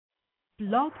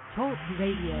Blog Talk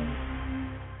Radio.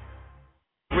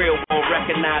 Real gon'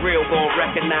 recognize, real gon'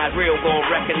 recognize, real gon'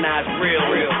 recognize, real,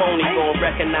 real phony gon'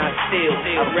 recognize, still,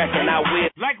 I reckon I will.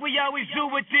 Like we always do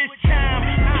with this time,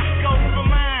 I go for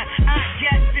mine, I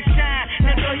got to shine,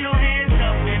 now throw your hands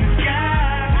up in the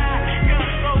sky. I go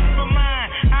for mine,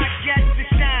 I got to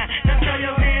shine, now throw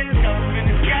your hands up in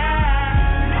the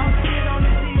sky. I'ma get on the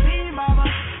TV, mama,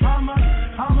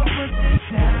 I'ma put this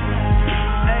down.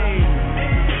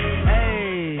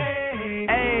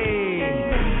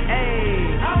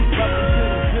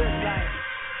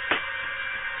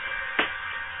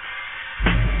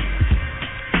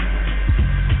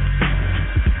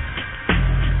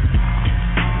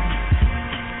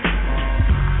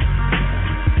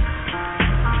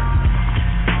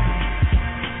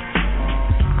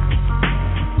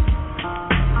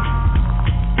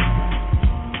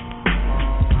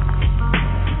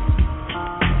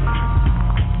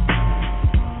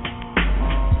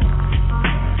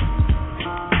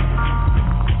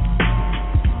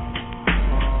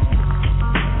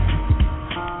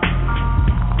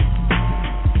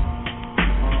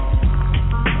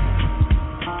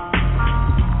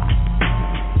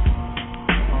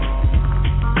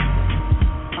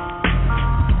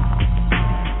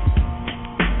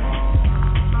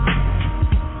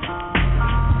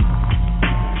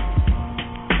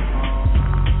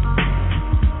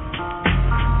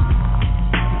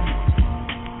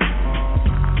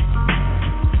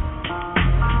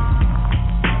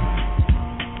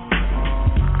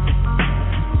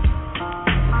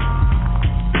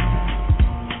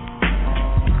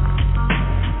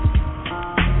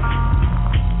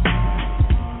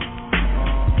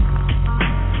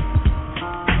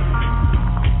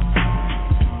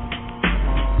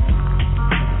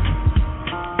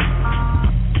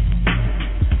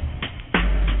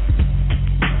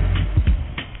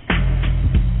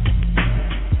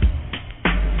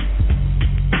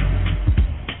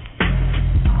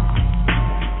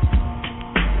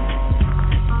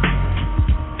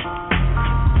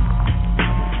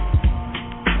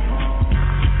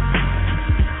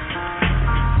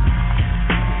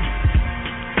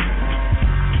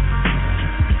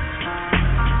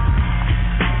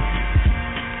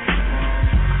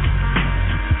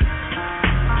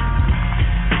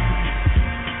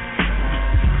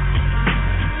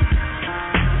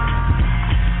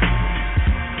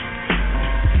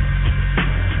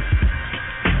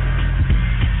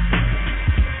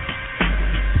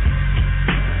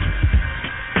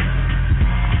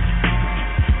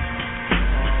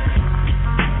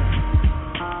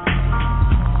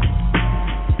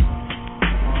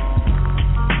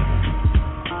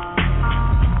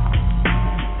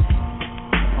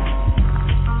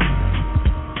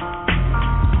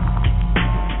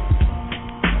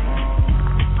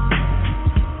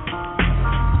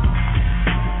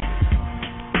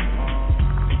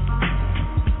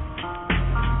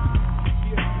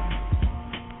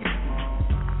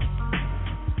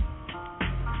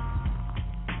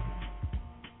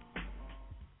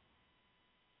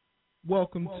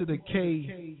 Welcome to the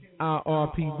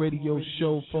KIRP radio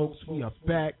show, folks. We are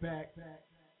back,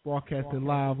 broadcasting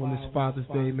live on this Father's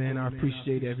Day, man. I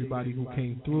appreciate everybody who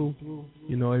came through.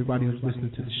 You know, everybody who's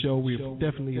listening to the show. We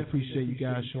definitely appreciate you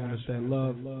guys showing us that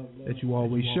love that you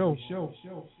always show.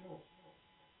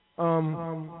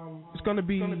 It's going to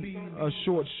be a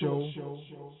short show,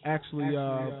 actually,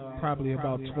 probably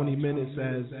about 20 minutes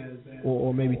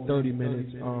or maybe 30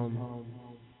 minutes,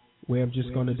 where I'm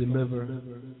just going to deliver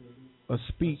a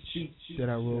speech that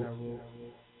I wrote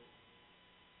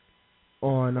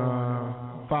on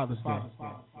Father's Day.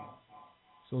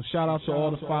 So shout out to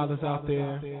all the fathers out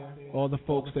there, all the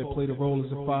folks that play the role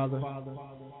as a father.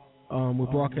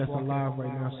 We're broadcasting live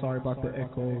right now. Sorry about the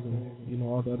echoes and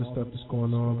all the other stuff that's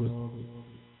going on, but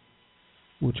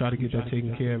we'll try to get that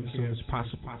taken care of as soon as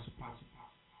possible.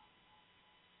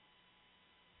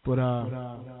 But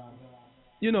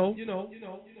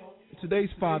today's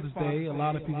Father's Day. A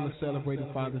lot of people are celebrating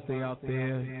Father's Day out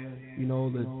there. You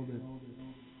know,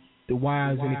 the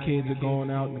wives and the kids are going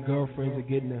out, and the girlfriends are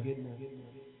getting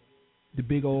the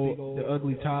big old, the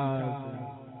ugly ties.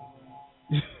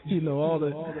 And, all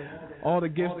the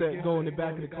gifts that go in the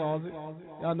back of the closet.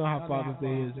 Y'all know how Father's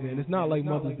Day is, man. It's not like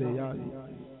Mother's Day.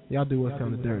 Y'all do us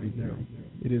kind of dirty,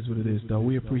 It is what it is, though.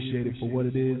 We appreciate it for what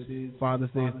it is. Father's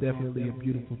Day is definitely a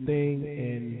beautiful thing,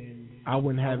 and I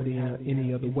wouldn't have it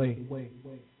any other way.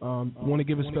 I want to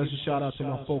give a special shout out to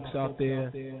my folks out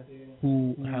there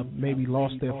who have maybe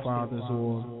lost their fathers,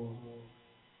 or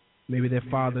maybe their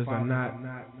fathers are not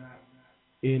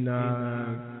in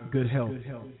good health.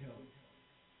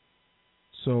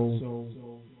 So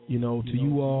To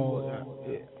you all,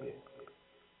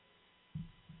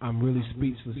 I'm really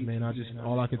speechless, man.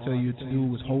 All I can tell you to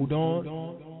do is hold on,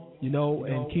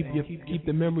 and keep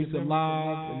the memories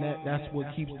alive, and that's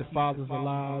what keeps the fathers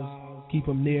alive. Keep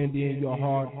them near and dear in your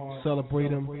heart. Celebrate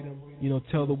them.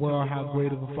 Tell the world how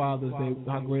great of a father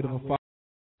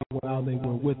while they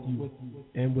were with you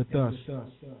and with us.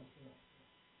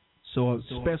 So a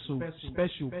special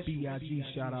Pudgy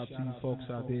shout out to you folks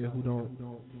out there who don't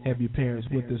have your parents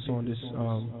with us on this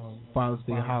Father's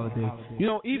Day holiday.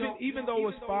 Even though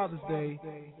it's Father's Day,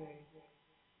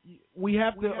 we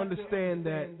have to understand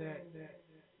that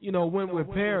when we're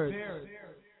parents,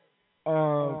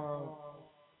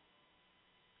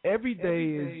 every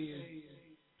day is,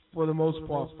 for the most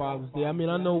part, Father's Day. I mean,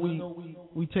 I know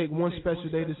we take one special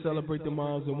day to celebrate the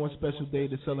moms and one special day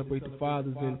to celebrate the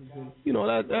fathers, and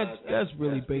that's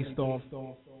really based off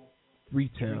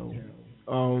retail.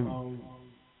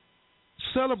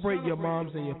 Celebrate your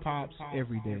moms and your pops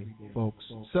every day, folks.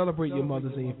 Celebrate your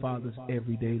mothers and your fathers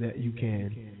every day that you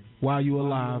can, while you're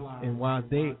alive and while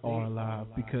they are alive,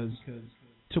 because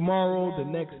tomorrow, the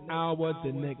next hour,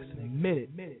 the next minute,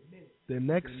 the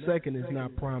next second is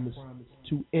not promised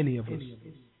to any of us.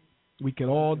 We can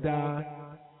all die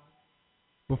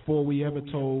before we ever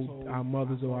told our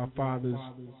mothers or our fathers,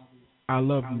 I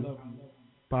love you,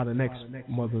 by the next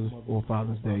Mother's or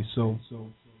Father's Day. So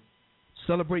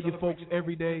celebrate your folks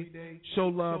every day, show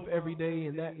love every day,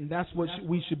 and that's what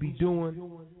we should be doing.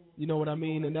 You know what I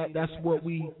mean? And that's what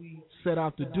we set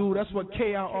out to do. That's what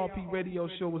KIRP Radio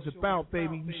Show is about,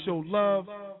 baby. We show love.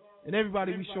 And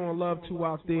everybody we showing love to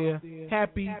out there,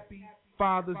 happy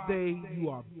Father's Day. You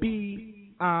are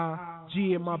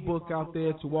B-I-G in my book out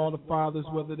there to all the fathers,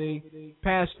 whether they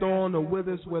passed on or with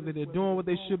us, whether they're doing what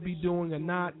they should be doing or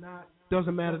not.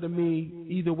 Doesn't matter to me.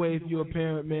 Either way, if you're a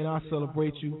parent, man, I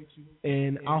celebrate you.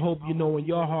 And I hope you know in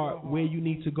your heart where you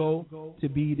need to go to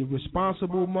be the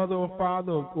responsible mother or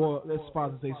father, or that's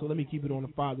Father's Day, so let me keep it on the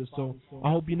fathers. So I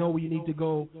hope you know where you need to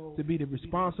go to be the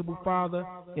responsible father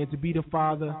and to be the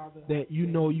father that you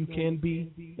know you can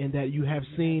be and that you have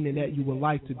seen and that you would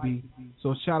like to be.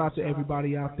 So shout out to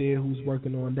everybody out there who's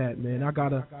working on that, man. I'm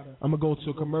going to go to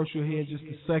a commercial here in just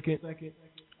a second.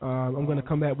 I'm going to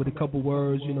come back with a couple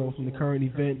words, from the current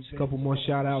events, a couple more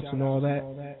shout-outs and all that.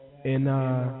 And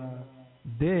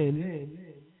then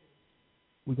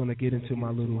we're going to get into my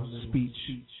little speech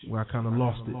where I kind of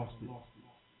lost it.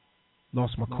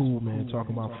 Lost my cool, man,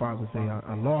 talking about Father's Day.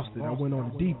 I lost it. I went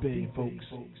on the deep end, folks.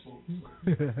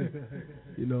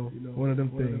 One of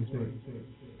them things, man.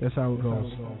 That's how it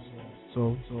goes.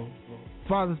 So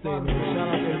Father's Day, man. Shout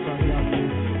out to everybody out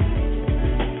there.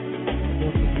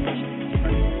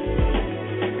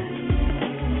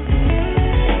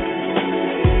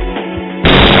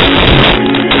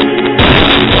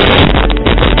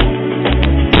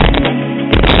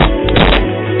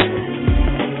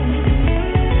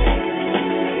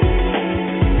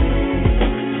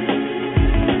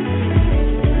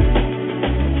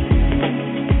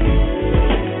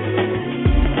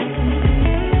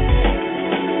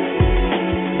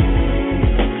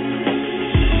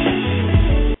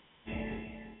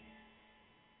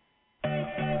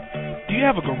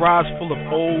 Garage full of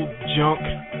old junk.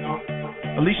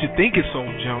 At least you think it's old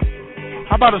junk.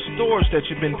 How about a storage that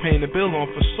you've been paying the bill on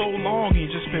for so long and you've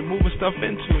just been moving stuff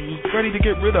into and you're ready to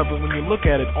get rid of it when you look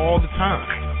at it all the time?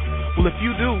 Well, if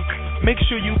you do, make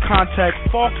sure you contact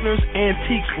Faulkner's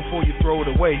Antiques before you throw it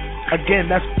away. Again,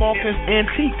 that's Faulkner's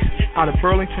Antiques out of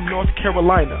Burlington, North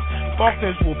Carolina.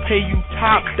 Faulkner's will pay you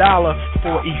top dollar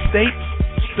for estates,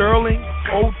 sterling,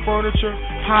 old furniture,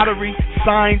 pottery,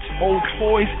 signs, old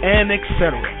toys, and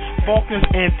etc. Faulkner's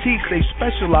Antiques, they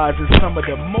specialize in some of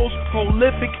the most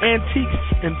prolific antiques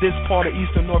in this part of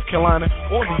Eastern North Carolina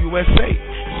or the USA.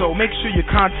 So make sure you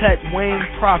contact Wayne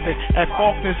Prophet at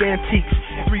Faulkner's Antiques,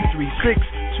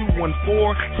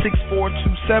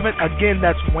 336-214-6427. Again,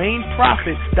 that's Wayne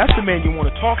Prophet. That's the man you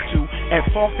want to talk to at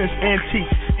Faulkner's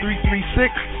Antiques,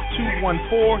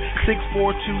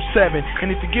 336-214-6427.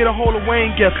 And if you get a hold of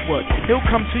Wayne, guess what? He'll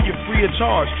come to you free of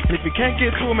charge. And if you can't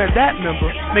get to him at that number,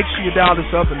 make sure you dial this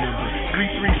other number,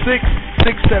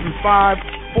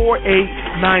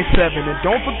 336-675-4897. And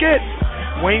don't forget,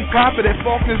 Wayne Prophet at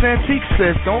Faulkner's Antiques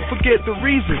says, don't forget the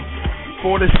reason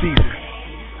for the season.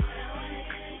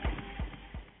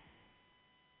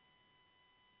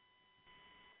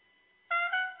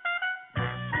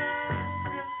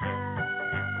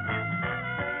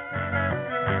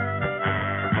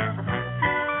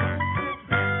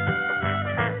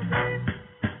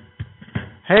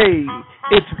 Hey,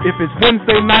 if it's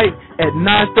Wednesday night at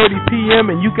 9:30 p.m.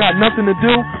 and you got nothing to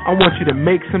do, I want you to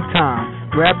make some time.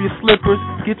 Grab your slippers,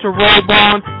 get your robe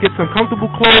on, get some comfortable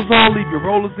clothes on, leave your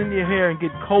rollers in your hair, and get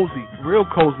cozy, real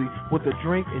cozy, with a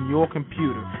drink and your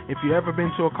computer. If you've ever been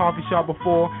to a coffee shop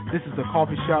before, this is a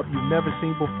coffee shop you've never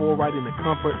seen before, right in the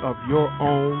comfort of your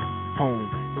own home.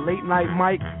 Late Night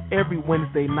Mike, every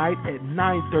Wednesday night at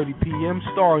 9:30 p.m.,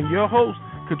 starring your host,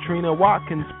 Katrina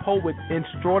Watkins, poet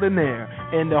extraordinaire,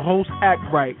 and the host act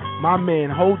right. My man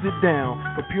holds it down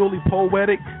for Purely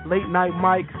Poetic Late Night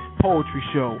Mike's Poetry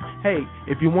Show. Hey,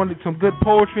 if you wanted some good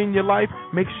poetry in your life,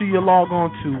 make sure you log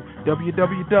on to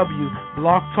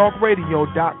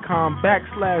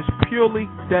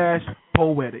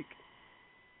www.blogtalkradio.com/purely-poetic.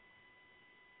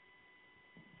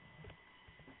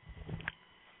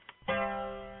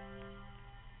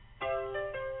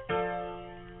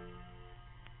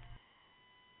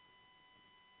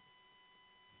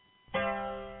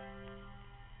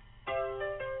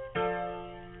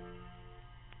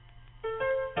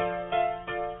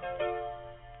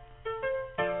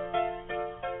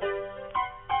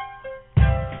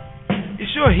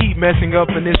 Your heat messing up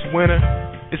in this winter?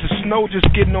 Is the snow just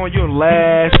getting on your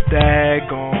last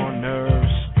daggone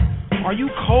nerves? Are you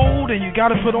cold and you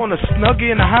gotta put on a Snuggie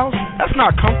in the house? That's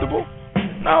not comfortable.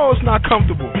 No, it's not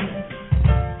comfortable.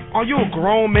 Are you a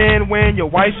grown man wearing your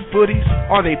wife's footies?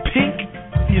 Are they pink?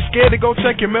 You're scared to go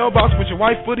check your mailbox with your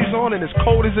wife's footies on and as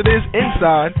cold as it is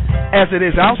inside as it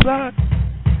is outside?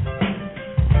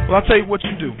 Well, I'll tell you what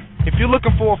you do. If you're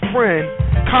looking for a friend,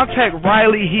 contact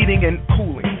Riley Heating and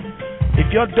Cooling. If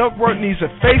your ductwork needs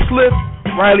a facelift,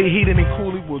 Riley Heating and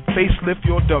Cooling will facelift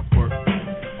your ductwork.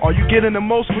 Are you getting the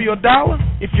most for your dollar?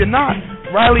 If you're not,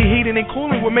 Riley Heating and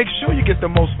Cooling will make sure you get the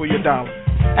most for your dollar.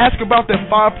 Ask about their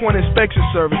 5-point inspection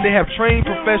service. They have trained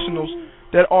professionals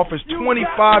that offers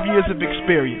 25 years of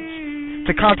experience.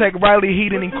 To contact Riley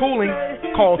Heating and Cooling,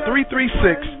 call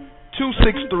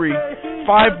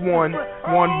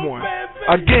 336-263-5111.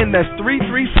 Again, that's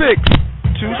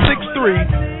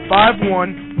 336-263-5111,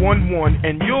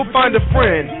 and you'll find a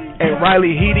friend at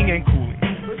Riley Heating and Cooling.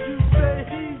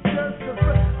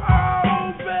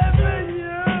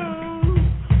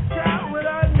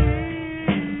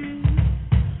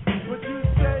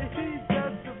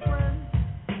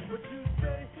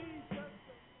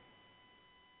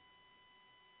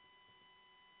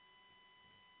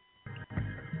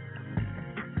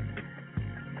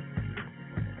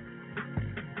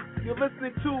 You're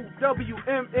listening to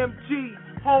WMMG,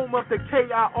 home of the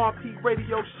KIRP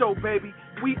radio show, baby.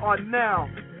 We are now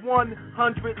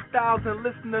 100,000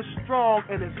 listeners strong,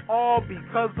 and it's all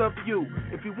because of you.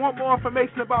 If you want more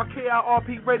information about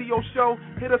KIRP radio show,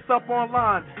 hit us up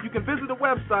online. You can visit the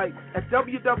website at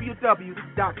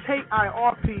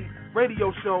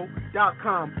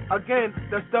www.kirpradioshow.com. Again,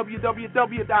 that's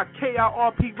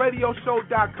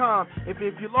www.kirpradioshow.com. If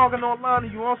you're logging online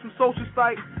and you're on some social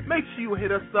site, make sure you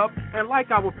hit us up and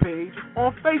like our page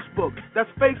on Facebook. That's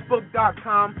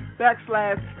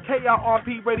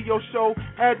facebook.com/KIRP Radio Show.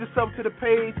 Add yourself to the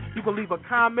page. You can leave a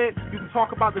comment. You can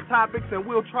talk about the topics, and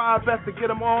we'll try our best to get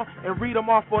them all and read them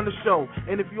off on the show.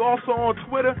 And if you're also on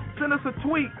Twitter, send us a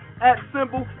tweet at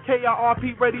symbol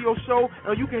KIRP Radio Show,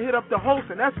 and you can hit up the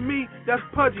host, and that's me, that's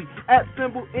Pudgy, at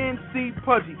symbol NC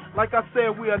Pudgy. Like I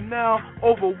said, we are now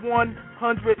over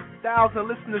 100,000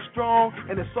 listeners strong,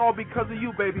 and it's all because of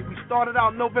you, baby. We started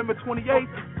out November 28th,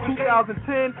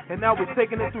 2010, and now we're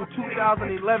taking it through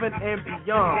 2011 and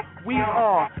beyond. We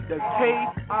are the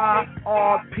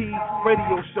KIRP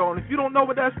Radio Show, and if you don't know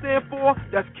what that stands for,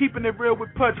 that's Keeping It Real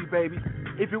with Pudgy, baby.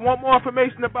 If you want more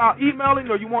information about emailing,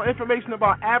 or you want information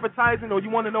about advertising, or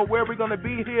you want to know where we're going to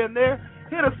be here and there,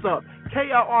 hit us up,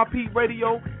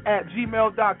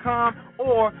 KIRPradio@gmail.com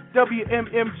or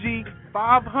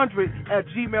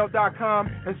WMMG500@gmail.com,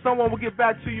 and someone will get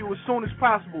back to you as soon as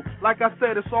possible. Like I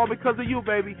said, it's all because of you,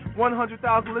 baby.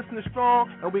 100,000 listeners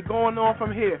strong, and we're going on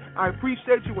from here. I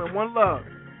appreciate you, and one love.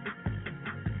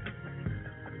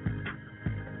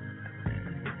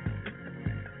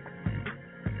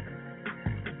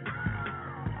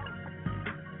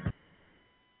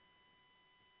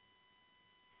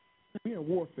 We're in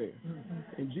warfare,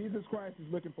 and Jesus Christ is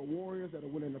looking for warriors that are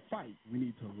willing to fight. We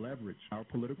need to leverage our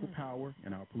political power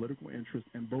and our political interest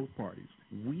in both parties.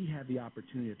 We have the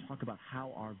opportunity to talk about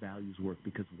how our values work,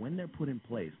 because when they're put in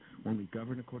place, when we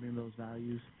govern according to those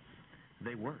values,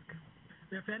 they work.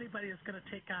 If anybody is going to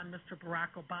take on Mr.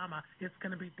 Barack Obama, it's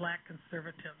going to be black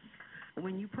conservatives.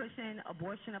 When you push in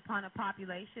abortion upon a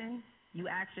population, you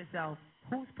ask yourself,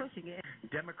 who's pushing it?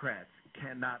 Democrats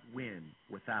cannot win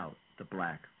without the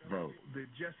black vote. The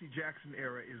Jesse Jackson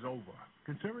era is over.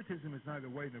 Conservatism is neither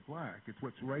white nor black. It's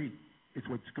what's right. It's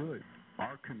what's good.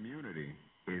 Our community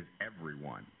is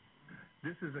everyone.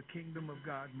 This is a kingdom of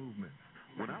God movement.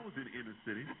 When I was in the inner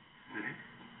city,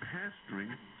 pastoring,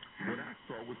 what I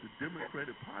saw was the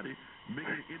Democratic Party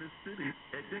making the inner city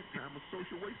at that time a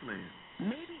social wasteland.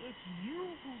 Maybe it's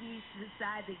you who needs to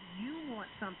decide that you want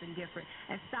something different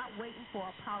and stop waiting for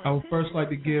a politician. I would first like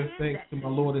to give thanks to my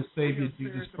Lord and Savior,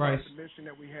 Jesus Christ. The mission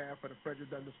that we have for the Frederick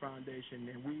Douglass Foundation,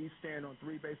 and we stand on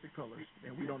three basic pillars,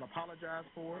 and we don't apologize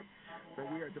for it, but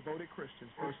we are devoted Christians,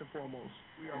 first and foremost.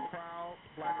 We are proud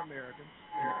Black Americans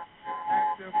and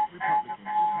active Republicans.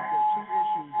 There are two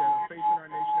issues that are facing our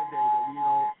nation today that we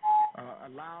don't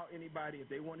allow anybody, if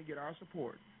they want to get our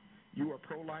support. You are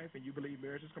pro-life and you believe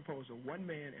marriage is composed of one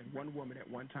man and one woman at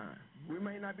one time. We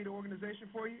may not be the organization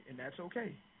for you, and that's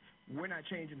okay. We're not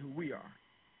changing who we are.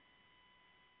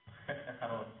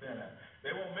 I don't understand that.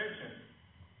 They won't mention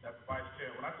that the vice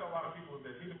chair, when I tell a lot of people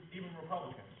this, even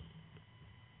Republicans,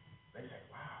 they say,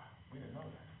 wow, we didn't know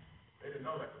that. They didn't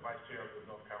know that the vice chair of the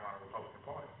North Carolina Republican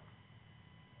Party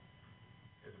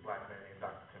is a black man named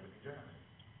Dr. Timothy Johnson.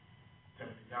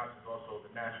 Timothy Johnson is also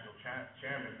the national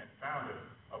chairman and founder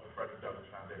of the Frederick Douglass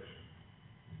Foundation.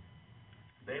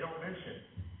 They don't mention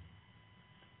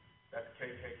that the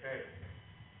KKK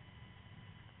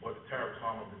was a terrorist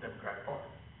arm of the Democratic Party.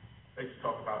 They just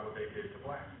talk about what they did to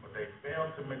blacks, but they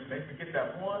fail to mention, they forget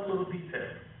that one little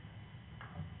detail.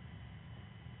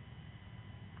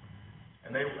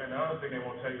 And the other thing they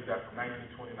won't tell you is that from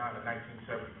 1929 to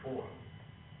 1974,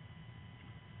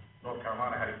 North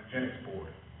Carolina had a eugenics board,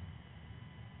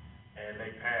 and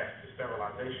they passed the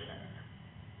Sterilization Act,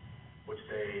 which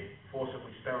they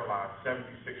forcibly sterilized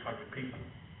 7,600 people.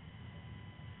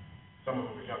 Some of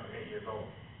them were younger than 8 years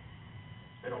old.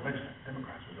 They don't mention that.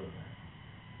 Democrats were doing that.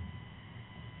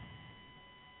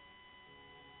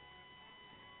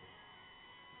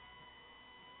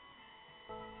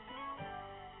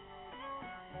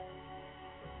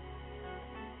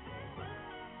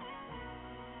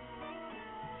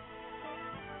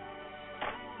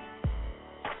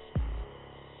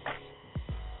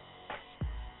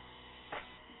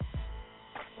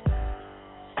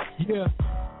 Yeah,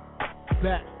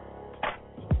 that.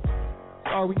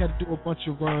 Sorry, we got to do a bunch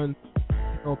of runs,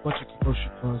 a bunch of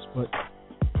commercial runs, but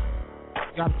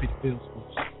gotta pay the bills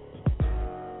first.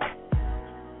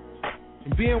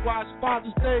 And being why it's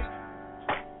Father's Day,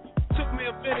 took me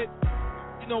a minute.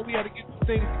 We had to get the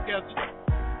things together.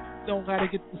 Got to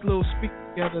get this little speak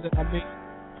together that I made,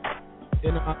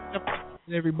 and I definitely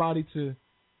want everybody to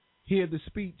hear the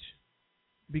speech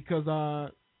because I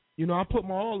put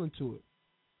my all into it.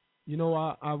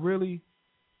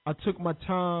 I took my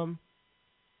time,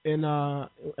 and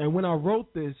when I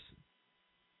wrote this,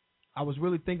 I was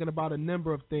really thinking about a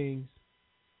number of things,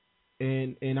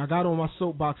 and I got on my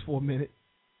soapbox for a minute.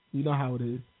 You know how it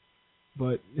is,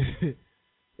 but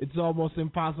it's almost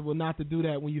impossible not to do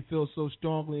that when you feel so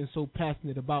strongly and so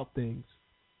passionate about things.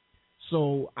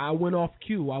 So I went off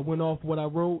cue. I went off what I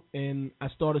wrote, and I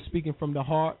started speaking from the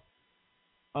heart.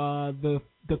 The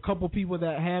couple people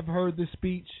that have heard the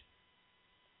speech,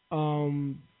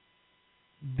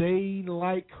 they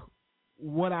like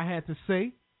what I had to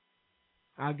say.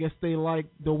 I guess they like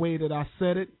the way that I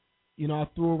said it. I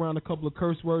threw around a couple of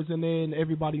curse words in there, and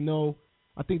everybody know.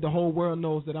 I think the whole world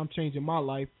knows that I'm changing my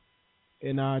life,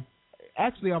 and I've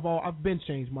been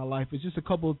changing my life. It's just a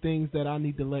couple of things that I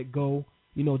need to let go.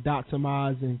 Dot some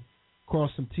I's and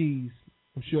cross some T's.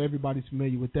 I'm sure everybody's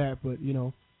familiar with that, but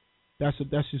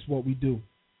that's just what we do.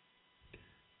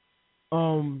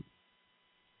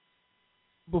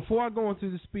 Before I go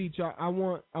into the speech, I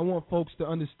want folks to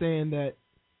understand that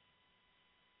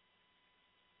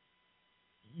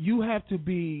you have to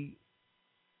be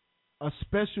a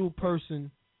special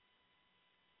person.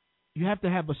 You have to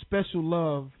have a special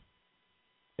love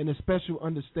and a special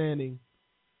understanding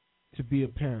to be a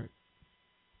parent.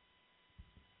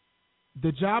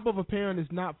 The job of a parent is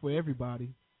not for everybody.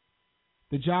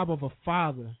 The job of a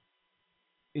father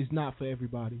is not for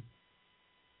everybody.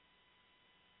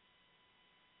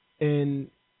 And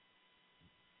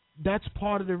that's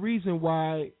part of the reason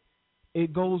why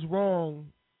it goes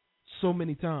wrong so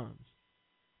many times.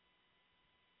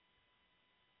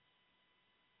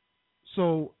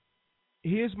 So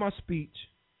here's my speech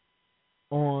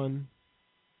on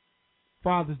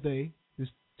Father's Day, this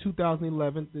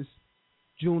 2011, this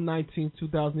June 19th,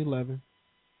 2011.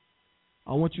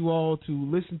 I want you all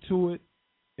to listen to it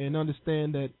and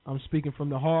understand that I'm speaking from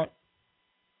the heart.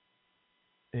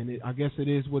 And I guess it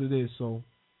is what it is. So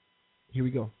here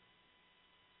we go.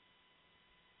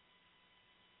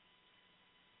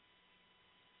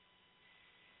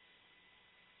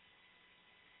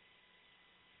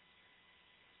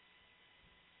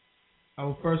 I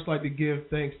would first like to give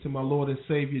thanks to my Lord and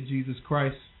Savior, Jesus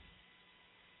Christ.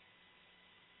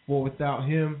 For without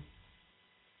him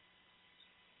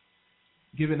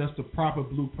giving us the proper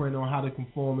blueprint on how to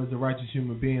conform as a righteous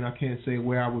human being, I can't say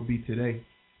where I would be today.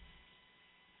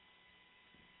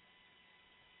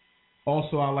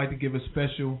 Also, I'd like to give a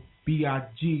special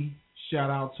BIG shout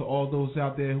out to all those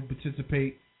out there who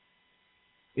participate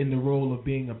in the role of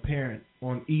being a parent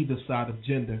on either side of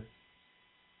gender.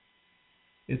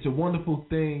 It's a wonderful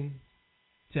thing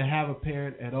to have a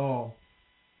parent at all,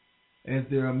 as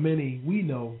there are many we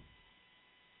know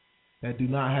that do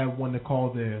not have one to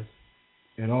call theirs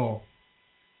at all.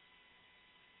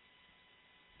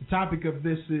 The topic of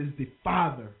this is the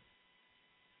father.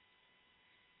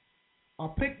 I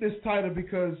picked this title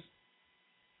because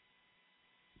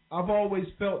I've always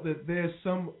felt that there's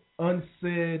some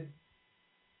unsaid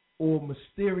or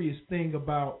mysterious thing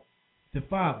about the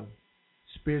father,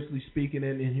 spiritually speaking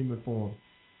and in human form.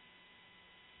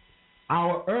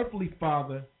 Our earthly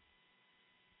father,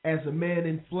 as a man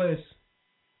in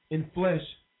flesh,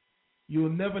 you'll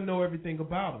never know everything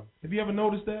about him. Have you ever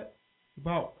noticed that?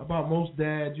 About most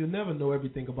dads, you'll never know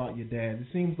everything about your dad. It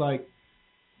seems like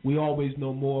we always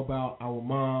know more about our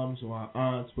moms or our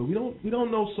aunts, but we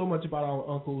don't know so much about our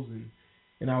uncles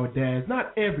and our dads.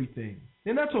 Not everything.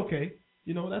 And that's okay.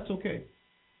 That's okay.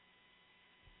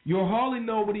 You'll hardly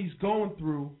know what he's going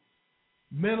through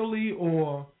mentally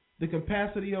or the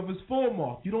capacity of his form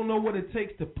off. You don't know what it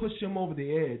takes to push him over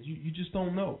the edge. You just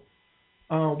don't know.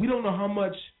 We don't know how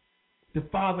much the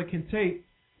father can take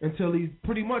until he's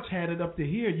pretty much had it up to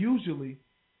here. Usually,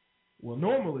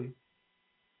 normally,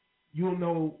 you'll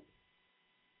know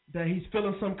that he's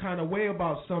feeling some kind of way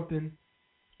about something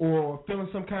or feeling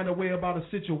some kind of way about a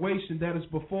situation that is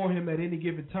before him at any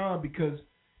given time, because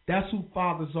that's who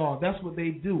fathers are. That's what they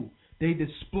do. They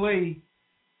display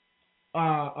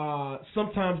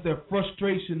sometimes their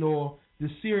frustration or the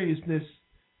seriousness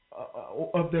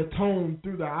of their tone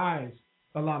through their eyes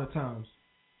a lot of times.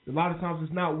 A lot of times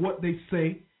it's not what they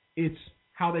say, it's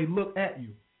how they look at you.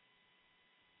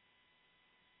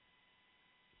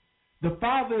 The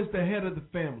father is the head of the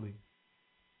family.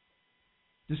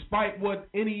 Despite what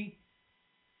any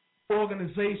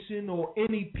organization or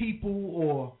any people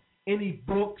or any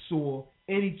books or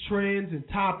any trends and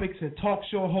topics and talk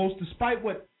show hosts, despite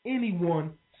what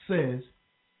anyone says,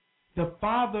 the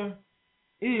father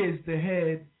is the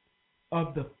head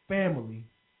of the family,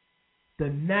 the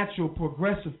natural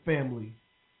progressive family.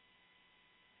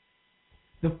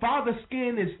 The father's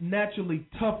skin is naturally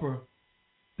tougher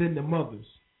than the mother's.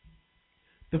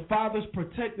 The father's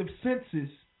protective senses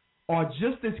are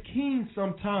just as keen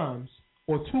sometimes,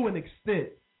 or to an extent,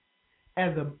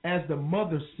 as the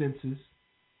mother's senses,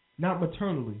 not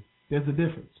maternally. There's a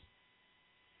difference.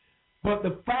 But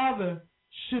the father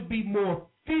should be more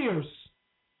fierce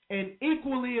and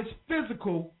equally as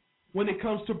physical when it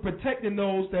comes to protecting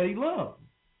those that he loves.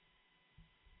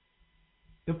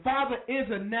 The father is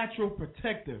a natural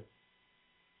protector,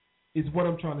 is what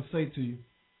I'm trying to say to you.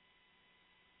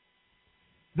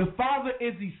 The father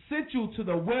is essential to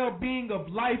the well-being of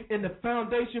life and the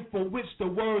foundation for which the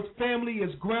word family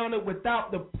is grounded.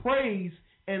 Without the praise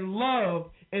and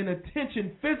love and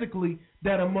attention physically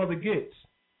that a mother gets.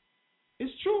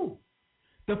 It's true.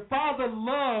 The father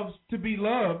loves to be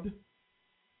loved,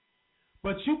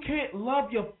 but you can't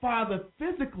love your father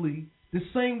physically the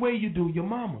same way you do your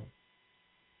mama,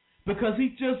 because he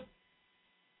just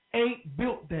ain't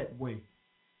built that way.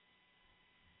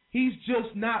 He's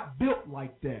just not built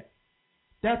like that.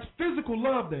 That's physical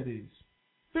love, that is.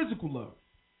 Physical love.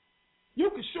 You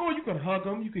can hug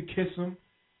him, you can kiss him,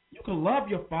 you can love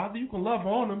your father, you can love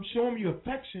on him, show him your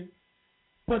affection,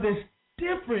 but it's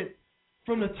different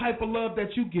from the type of love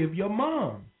that you give your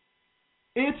mom.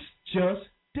 It's just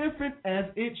different, as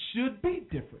it should be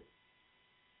different.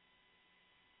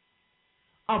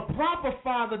 A proper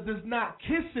father does not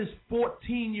kiss his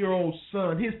 14-year-old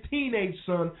son, his teenage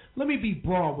son. Let me be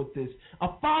broad with this.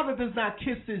 A father does not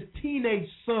kiss his teenage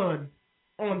son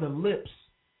on the lips,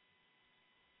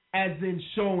 as in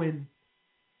showing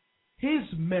his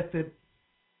method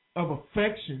of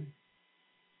affection.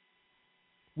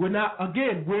 We're not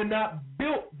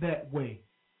built that way.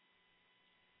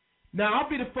 Now, I'll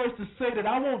be the first to say that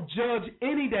I won't judge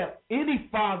any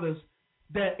father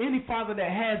that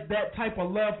has that type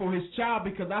of love for his child,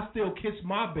 because I still kiss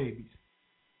my babies.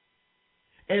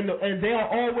 And they'll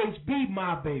always be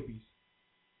my babies.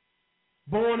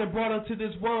 Born and brought into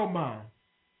this world mine.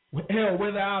 Hell,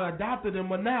 whether I adopted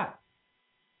them or not,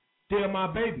 they're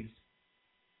my babies.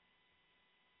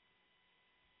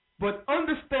 But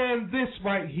understand this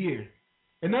right here,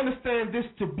 and understand this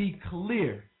to be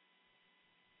clear.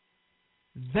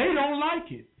 They don't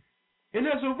like it. And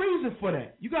there's a reason for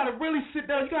that. You got to really sit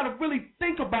down. You got to really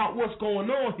think about what's going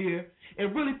on here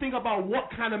and really think about what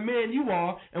kind of man you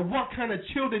are and what kind of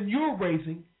children you're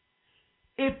raising.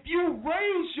 If you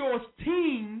raise your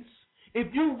teens,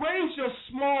 if you raise your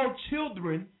small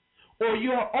children or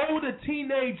your older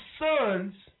teenage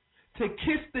sons to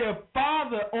kiss their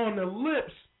father on the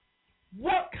lips,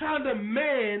 what kind of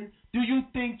man do you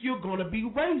think you're going to be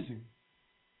raising?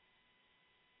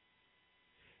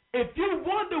 If you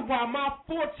wonder why my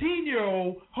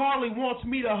 14-year-old hardly wants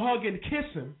me to hug and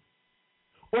kiss him,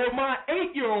 or my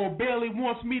 8-year-old barely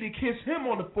wants me to kiss him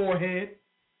on the forehead,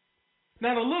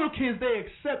 now the little kids, they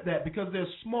accept that because they're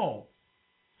small.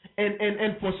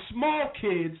 And for small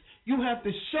kids, you have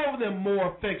to show them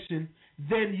more affection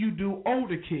than you do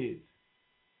older kids.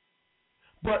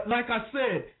 But like I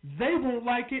said, they won't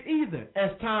like it either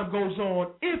as time goes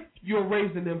on if you're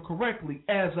raising them correctly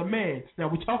as a man. Now,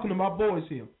 we're talking to my boys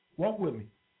here. Walk with me.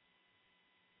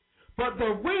 But the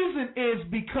reason is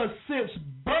because since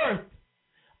birth,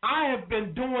 I have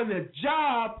been doing the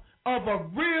job of a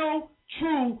real,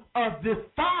 true, of the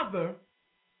father,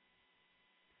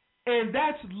 and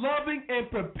that's loving and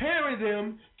preparing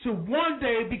them to one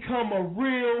day become a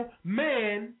real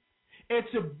man. And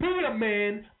to be a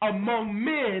man among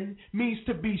men means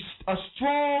to be a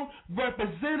strong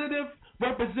representative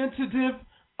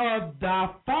of thy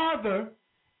father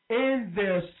in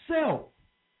their self.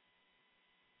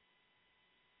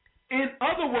 In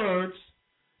other words,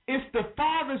 it's the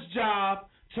father's job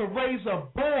to raise a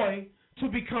boy to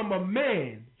become a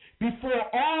man before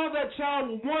all that child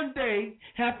will one day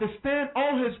have to stand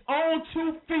on his own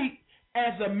 2 feet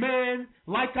as a man,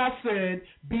 like I said,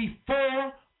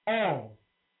 before all.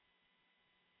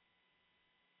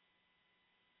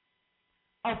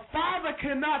 A father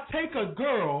cannot take a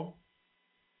girl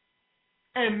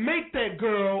and make that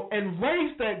girl and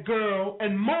raise that girl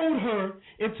and mold her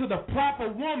into the proper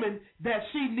woman that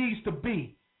she needs to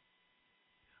be.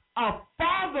 A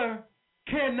father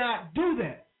cannot do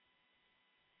that.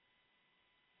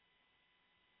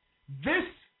 This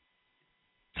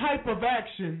type of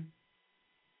action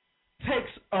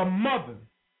takes a mother,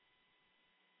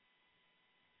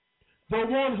 the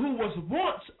one who was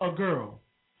once a girl,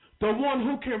 the one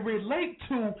who can relate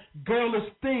to girlish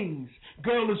things,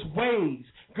 girlish ways,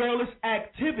 girlish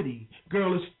activity,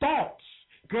 girlish thoughts,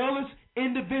 girlish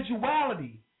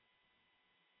individuality.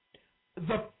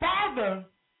 The father's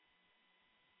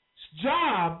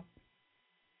job,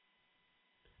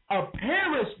 a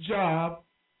parent's job,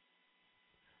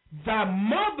 the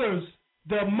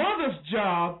mother's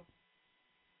job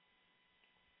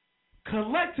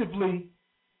collectively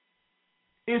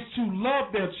is to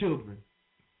love their children.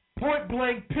 Point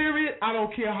blank, period. I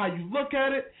don't care how you look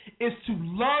at it. Is to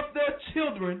love their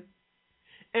children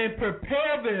and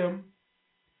prepare them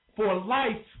for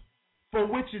life for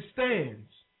which it stands.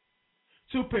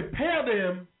 To prepare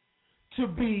them to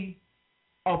be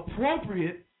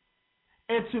appropriate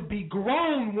and to be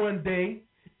grown one day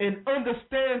and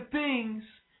understand things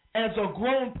as a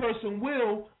grown person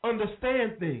will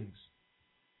understand things.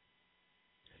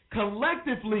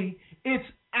 Collectively, it's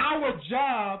our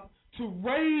job to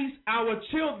raise our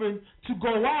children to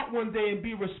go out one day and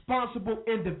be responsible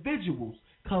individuals,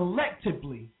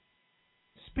 collectively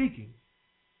speaking.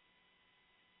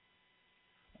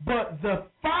 But the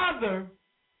Father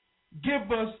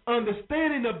gives us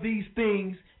understanding of these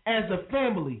things as a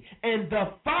family. And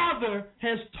the Father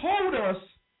has told us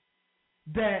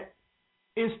that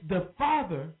it's the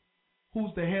Father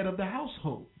who's the head of the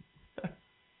household.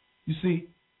 You see?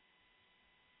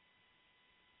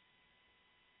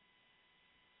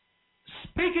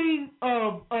 Speaking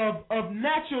of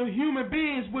natural human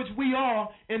beings, which we are,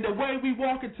 and the way we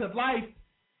walk into life,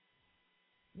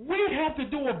 we have to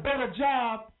do a better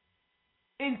job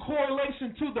in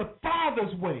correlation to the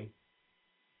Father's way.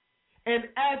 And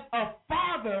as a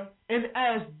father and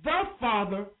as the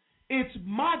Father, it's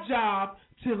my job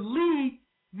to lead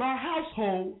my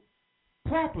household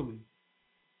properly.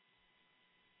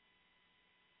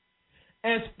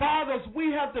 As fathers,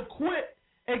 we have to quit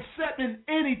accepting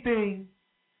anything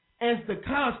as the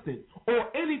constant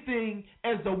or anything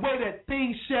as the way that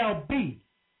things shall be.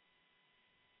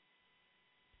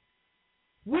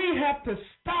 We have to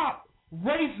stop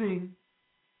raising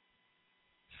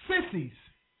sissies.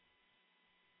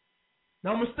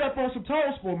 Now I'm going to step on some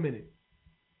toes for a minute.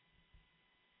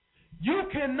 You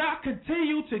cannot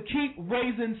continue to keep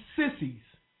raising sissies.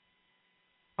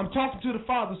 I'm talking to the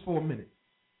fathers for a minute.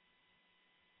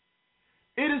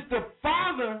 It is the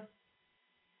father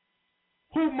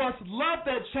who must love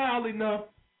that child enough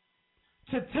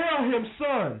to tell him,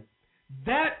 son,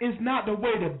 that is not the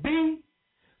way to be.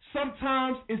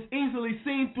 sometimes is easily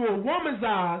seen through a woman's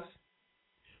eyes,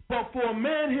 but for a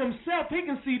man himself, he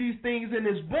can see these things in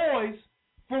his boys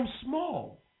from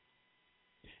small.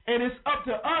 And it's up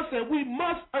to us, and we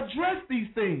must address these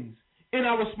things in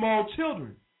our small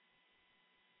children.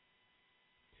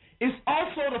 It's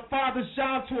also the father's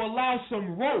job to allow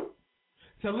some rope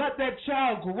to let that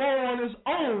child grow on his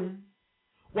own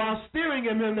while steering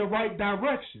him in the right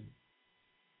direction.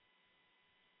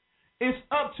 It's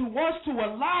up to us to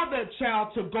allow that child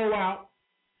to go out,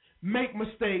 make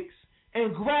mistakes,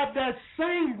 and grab that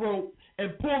same rope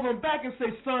and pull them back and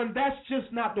say, son, that's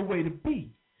just not the way to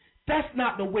be. That's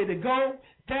not the way to go.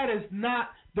 That is not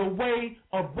the way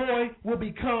a boy will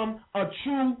become a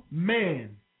true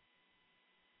man.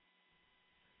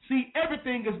 See,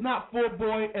 everything is not for a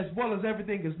boy as well as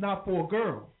everything is not for a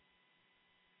girl.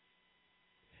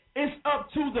 It's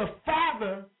up to the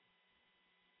father,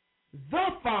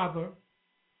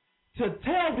 to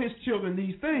tell his children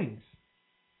these things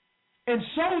and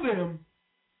show them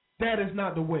that is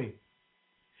not the way.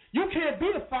 You can't be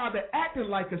a father acting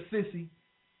like a sissy.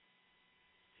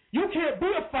 You can't be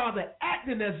a father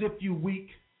acting as if you're weak.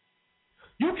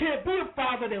 You can't be a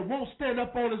father that won't stand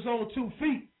up on his own 2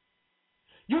 feet.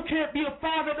 You can't be a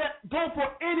father that go for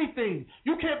anything.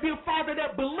 You can't be a father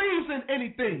that believes in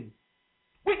anything.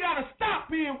 We got to stop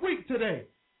being weak today.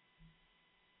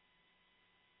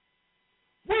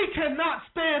 We cannot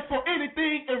stand for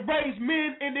anything and raise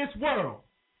men in this world.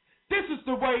 This is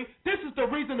the way, this is the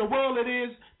reason the world it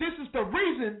is. This is the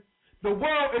reason the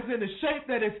world is in the shape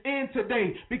that it's in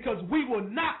today, because we will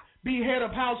not be head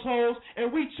of households,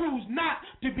 and we choose not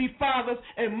to be fathers,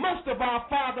 and most of our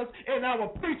fathers and our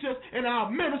preachers and our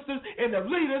ministers and the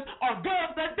leaders are God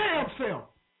that damn self.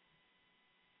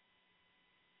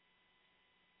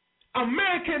 A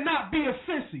man cannot be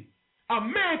a sissy. A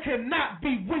man cannot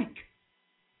be weak.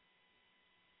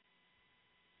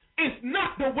 It's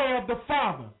not the way of the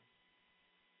Father.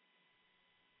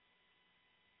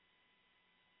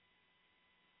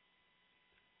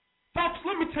 Folks,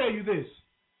 let me tell you this.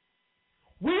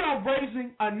 We are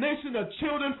raising a nation of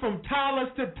children from toddlers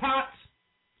to tots,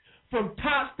 from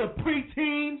tots to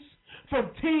preteens,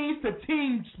 from teens to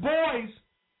teen boys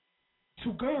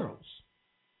to girls.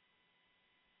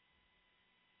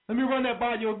 Let me run that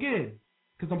by you again,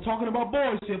 because I'm talking about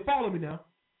boys here. Follow me now.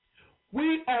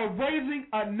 We are raising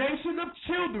a nation of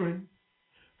children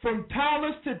from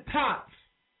toddlers to tots,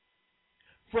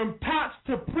 from tots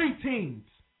to preteens,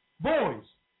 boys,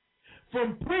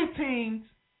 from preteens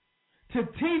to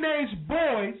teenage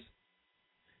boys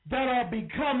that are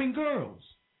becoming girls.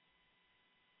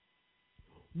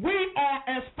 We are,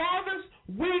 as fathers,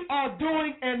 we are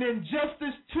doing an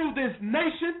injustice to this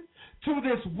nation, to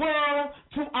this world,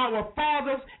 to our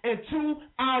fathers, and to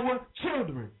our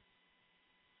children.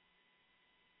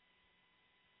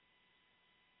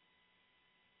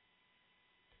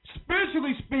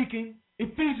 Spiritually speaking,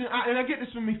 Ephesians, and I get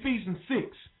this from Ephesians 6.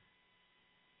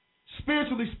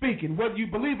 Spiritually speaking, whether you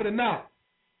believe it or not,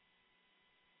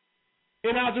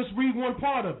 and I'll just read one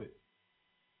part of it.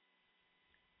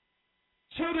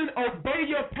 Children, obey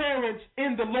your parents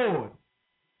in the Lord,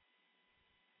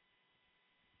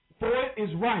 for it is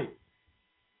right.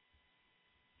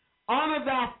 Honor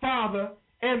thy father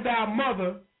and thy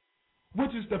mother,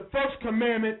 which is the first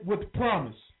commandment with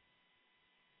promise,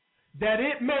 that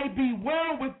it may be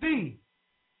well with thee,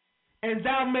 and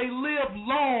thou may live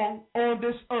long on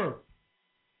this earth.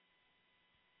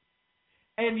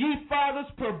 And ye fathers,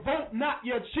 provoke not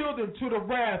your children to the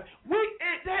wrath.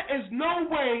 There is no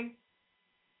way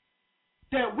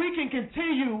that we can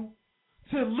continue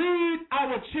to lead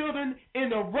our children in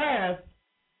the wrath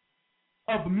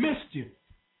of mischief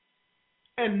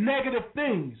and negative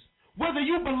things. Whether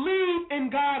you believe in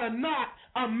God or not,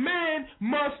 a man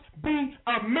must be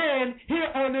a man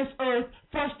here on this earth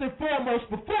first and foremost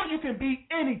before you can be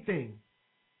anything.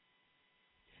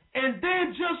 And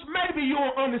then just maybe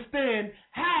you'll understand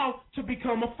how to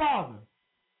become a father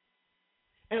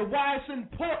and why it's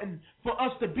important for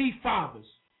us to be fathers,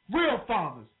 real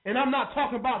fathers. And I'm not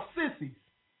talking about sissies.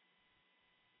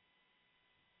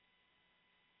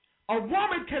 A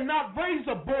woman cannot raise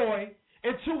a boy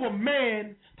into a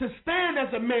man to stand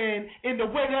as a man in the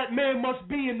way that man must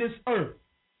be in this earth.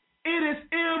 It is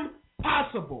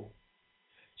impossible.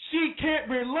 She can't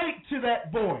relate to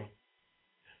that boy.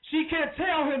 She can't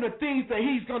tell him the things that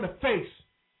he's going to face,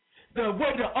 the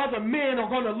way the other men are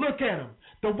going to look at him,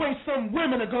 the way some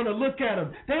women are going to look at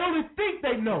him. They only think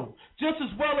they know, just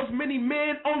as well as many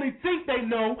men only think they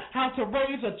know how to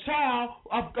raise a child,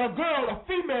 a girl, a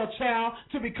female child,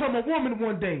 to become a woman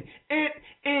one day. It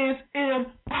is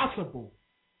impossible.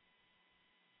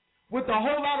 with a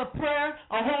whole lot of prayer,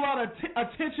 a whole lot of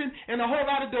attention, and a whole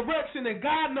lot of direction, and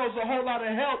God knows a whole lot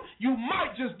of help, you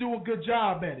might just do a good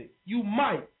job at it. You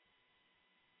might.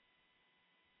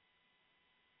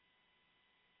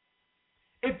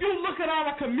 If you look at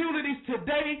our communities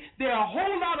today, there are a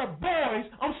whole lot of boys,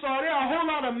 there are a whole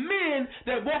lot of men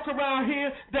that walk around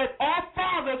here that are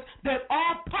fathers, that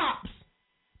are pops,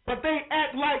 but they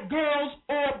act like girls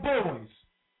or boys.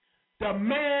 The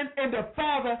man and the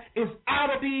father is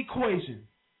out of the equation.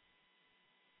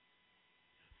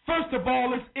 First of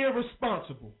all, it's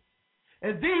irresponsible.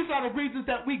 And these are the reasons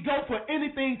that we go for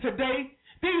anything today.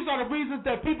 These are the reasons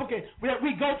that we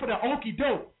go for the okie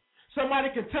doke. Somebody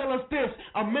can tell us this.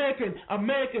 A man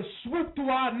can swoop through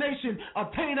our nation,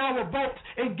 obtain our votes,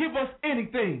 and give us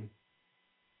anything.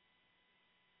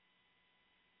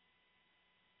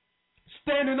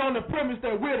 Standing on the premise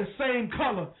that we're the same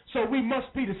color, so we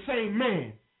must be the same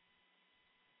man.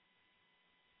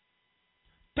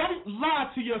 Don't lie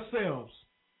to yourselves.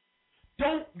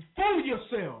 Don't fool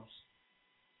yourselves.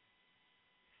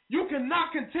 You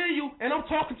cannot continue, and I'm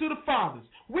talking to the fathers.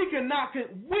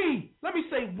 Let me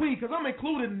say we, because I'm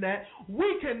included in that.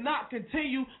 We cannot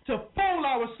continue to fool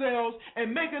ourselves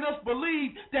and making us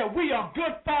believe that we are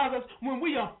good fathers when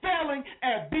we are failing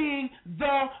at being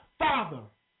the father.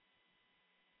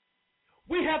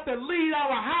 We have to lead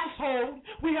our household.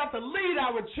 We have to lead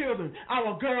our children,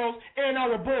 our girls, and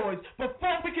our boys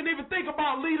before we can even think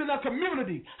about leading a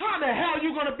community. How the hell are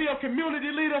you going to be a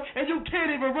community leader and you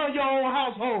can't even run your own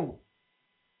household?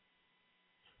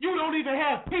 You don't even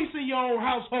have peace in your own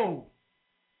household.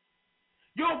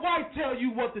 Your wife tells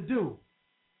you what to do.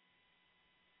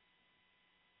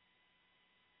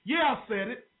 Yeah, I said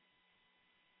it.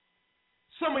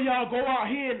 Some of y'all go out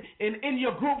here and in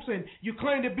your groups and you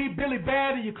claim to be Billy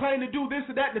Bad and you claim to do this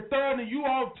and that and the third and you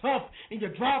all tough and you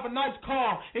drive a nice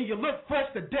car and you look fresh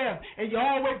to death and you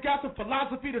always got some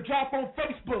philosophy to drop on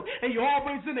Facebook and you're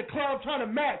always in the club trying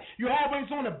to match. You're always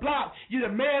on the block. You're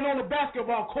the man on the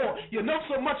basketball court. You know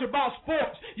so much about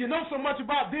sports. You know so much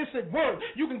about this at work.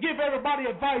 You can give everybody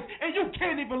advice and you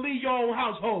can't even lead your own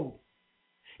household.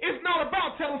 It's not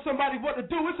about telling somebody what to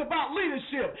do. It's about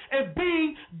leadership and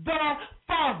being the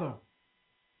father.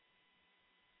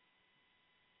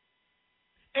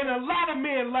 And a lot of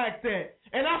men lack that.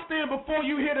 And I stand before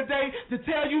you here today to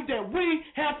tell you that we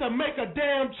have to make a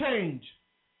damn change.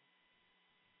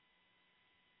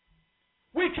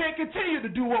 We can't continue to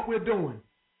do what we're doing.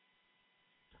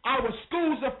 Our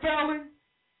schools are failing.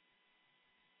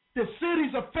 The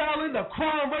cities are failing. The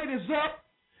crime rate is up.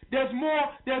 There's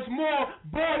more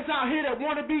boys out here that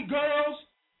want to be girls,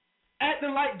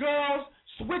 acting like girls,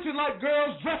 switching like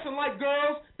girls, dressing like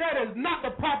girls. That is not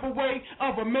the proper way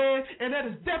of a man, and that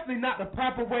is definitely not the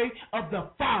proper way of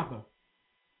the father.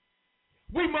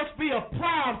 We must be a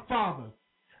proud father,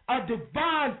 a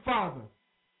divine father.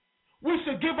 We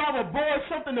should give our boys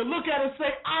something to look at and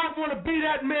say, I want to be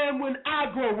that man when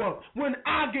I grow up, when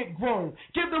I get grown.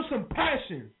 Give them some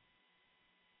passion.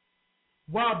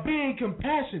 While being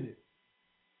compassionate,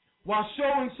 while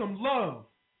showing some love.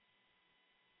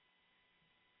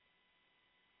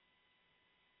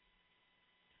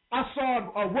 I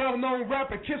saw a well-known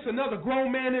rapper kiss another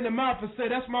grown man in the mouth and say,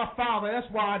 that's my father,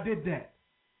 that's why I did that.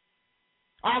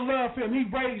 I love him, he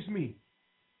raised me.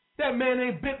 That man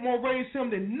ain't bit more raised him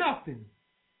than nothing.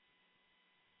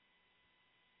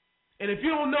 And if you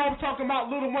don't know, I'm talking about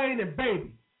Lil Wayne and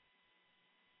Baby.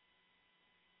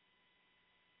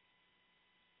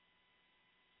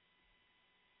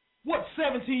 What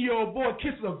 17-year-old boy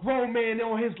kisses a grown man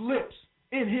on his lips,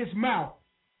 in his mouth,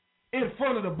 in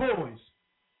front of the boys,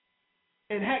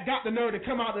 and got the nerve to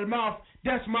come out of their mouth,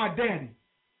 that's my daddy?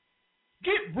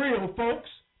 Get real, folks.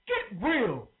 Get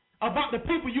real about the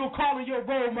people you're calling your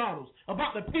role models,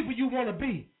 about the people you want to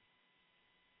be.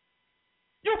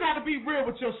 You got to be real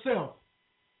with yourself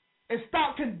and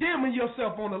stop condemning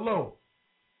yourself on the low.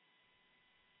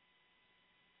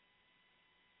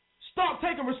 Start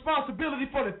taking responsibility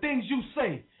for the things you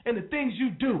say and the things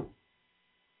you do.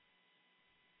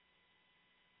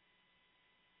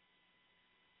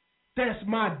 That's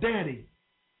my daddy.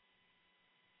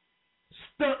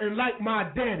 Stunting like my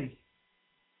daddy.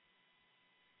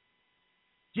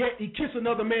 Yet he kissed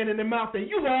another man in the mouth and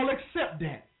you all accept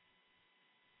that.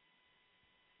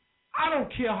 I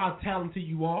don't care how talented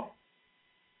you are.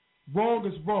 Wrong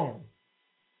is wrong.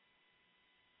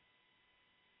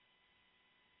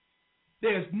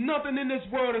 There's nothing in this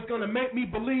world that's going to make me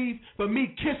believe for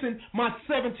me kissing my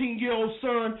 17-year-old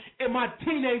son and my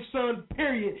teenage son,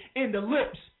 period, in the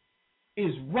lips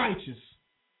is righteous.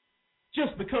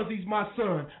 Just because he's my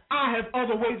son. I have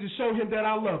other ways to show him that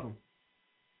I love him.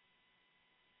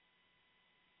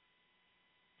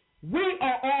 We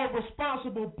are all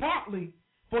responsible partly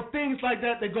for things like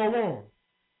that go on.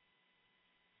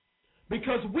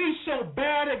 Because we show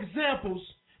bad examples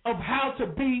of how to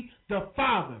be the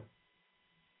father.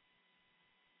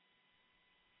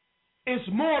 It's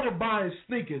more than buying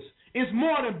sneakers. It's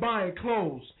more than buying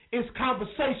clothes. It's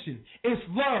conversation. It's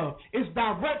love. It's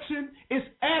direction. It's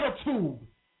attitude.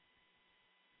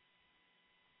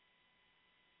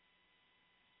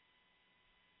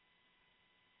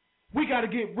 We got to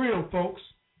get real, folks.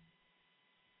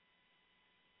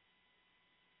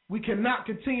 We cannot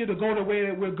continue to go the way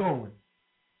that we're going.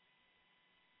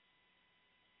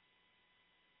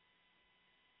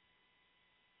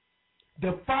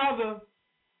 The father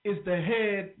is the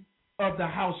head of the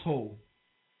household.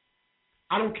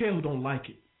 I don't care who don't like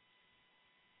it.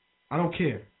 I don't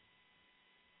care.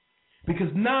 Because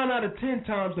 9 out of 10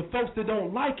 times, the folks that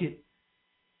don't like it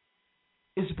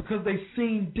is because they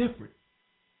seem different.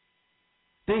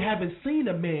 They haven't seen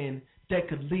a man that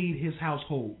could lead his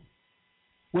household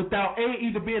without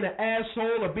either being an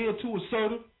asshole or being too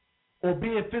assertive or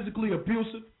being physically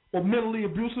abusive or mentally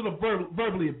abusive or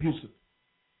verbally abusive.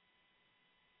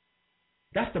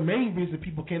 That's the main reason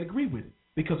people can't agree with it,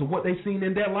 because of what they've seen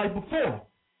in their life before.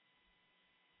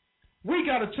 We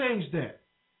got to change that.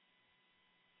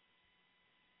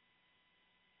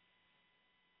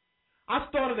 I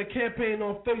started a campaign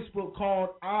on Facebook called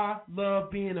I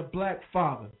Love Being a Black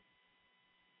Father.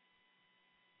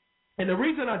 And the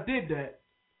reason I did that,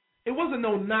 it wasn't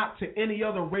no knock to any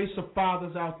other race of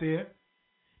fathers out there.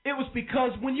 It was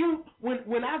because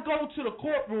when I go to the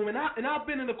courtroom, and I've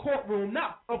been in the courtroom,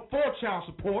 not for child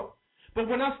support, but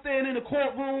when I stand in the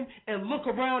courtroom and look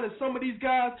around at some of these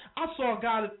guys, I saw a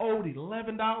guy that owed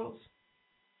 $11,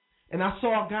 and I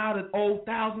saw a guy that owed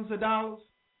thousands of dollars.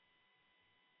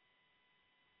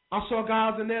 I saw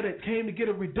guys in there that came to get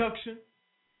a reduction.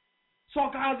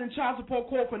 Saw guys in child support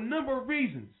court for a number of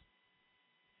reasons.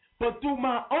 But through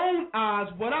my own eyes,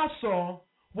 what I saw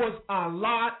was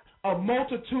a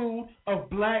multitude of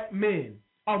black men,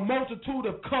 a multitude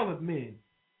of colored men,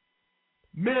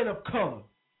 men of color.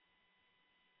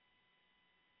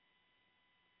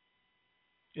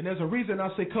 And there's a reason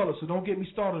I say color, so don't get me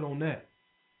started on that.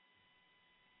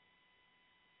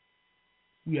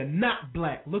 We are not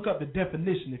black. Look up the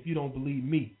definition if you don't believe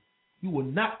me. You will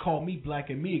not call me black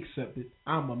and me accepted.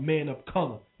 I'm a man of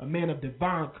color, a man of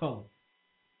divine color.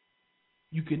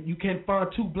 You can't find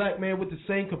two black men with the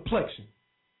same complexion.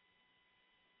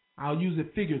 I'll use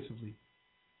it figuratively.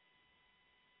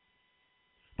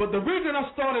 But the reason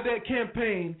I started that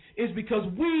campaign is because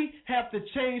we have to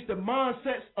change the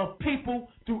mindsets of people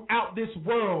throughout this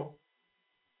world.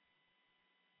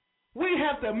 We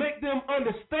have to make them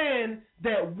understand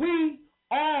that we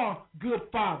are good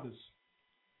fathers.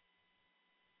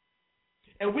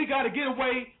 And we got to get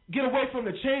away from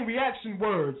the chain reaction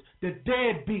words, the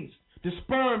deadbeats, the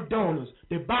sperm donors,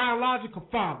 the biological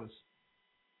fathers,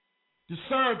 the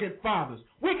surrogate fathers.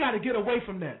 We got to get away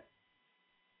from that.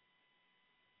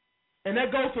 And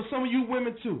that goes for some of you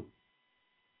women too.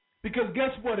 Because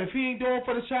guess what? If he ain't doing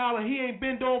for the child and he ain't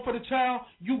been doing for the child,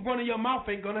 you running your mouth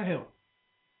ain't going to help.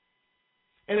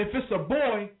 And if it's a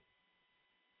boy,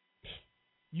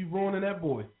 you ruining that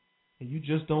boy. And you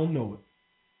just don't know it.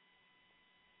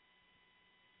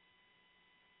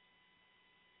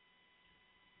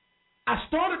 I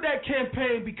started that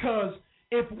campaign because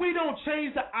if we don't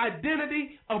change the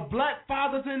identity of black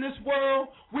fathers in this world,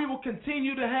 we will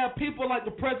continue to have people like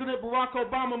the President Barack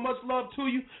Obama, much love to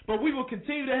you, but we will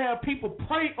continue to have people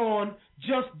prey on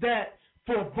just that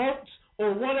for votes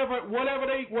or whatever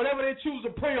they choose to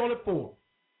prey on it for.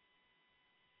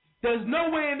 There's no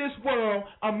way in this world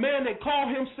a man that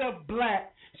called himself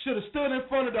black should have stood in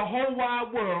front of the whole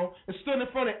wide world and stood in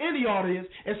front of any audience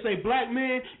and say, black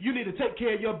men, you need to take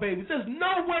care of your babies. There's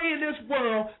no way in this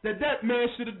world that man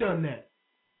should have done that.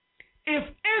 If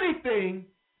anything,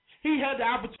 he had the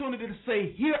opportunity to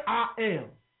say, here I am.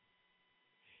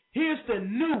 Here's the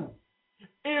new,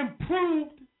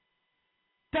 improved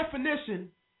definition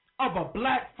of a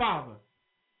black father.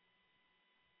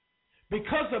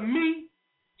 Because of me,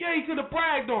 yeah, he could have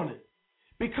bragged on it.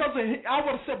 I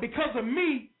would have said, because of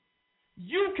me,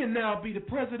 you can now be the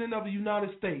president of the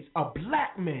United States, a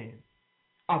black man,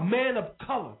 a man of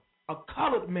color, a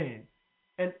colored man,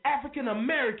 an African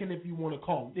American, if you want to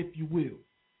call it, if you will.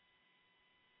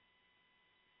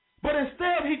 But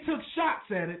instead, he took shots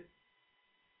at it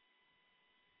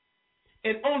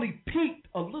and only peeked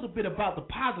a little bit about the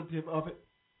positive of it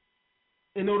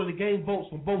in order to gain votes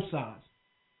from both sides.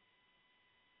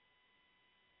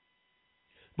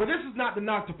 But this is not to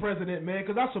knock the president, man,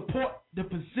 because I support the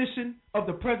position of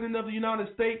the president of the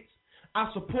United States.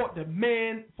 I support the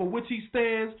man for which he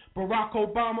stands, Barack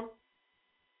Obama.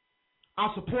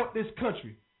 I support this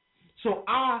country. So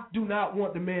I do not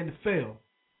want the man to fail.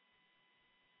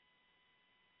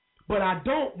 But I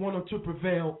don't want him to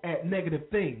prevail at negative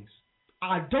things.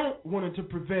 I don't want him to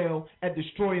prevail at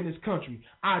destroying this country.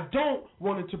 I don't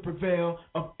want him to prevail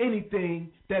of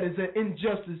anything that is an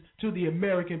injustice to the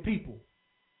American people.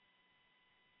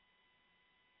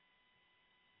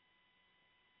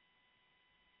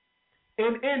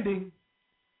 In ending,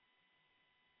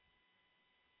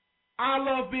 I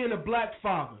love being a black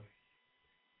father.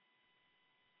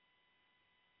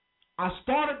 I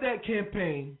started that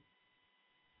campaign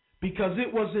because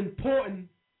it was important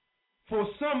for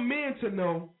some men to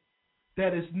know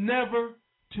that it's never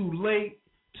too late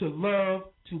to love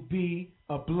to be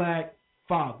a black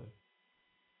father.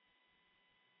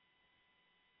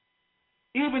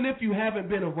 Even if you haven't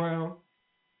been around,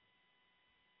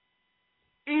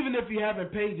 even if you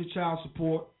haven't paid your child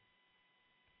support,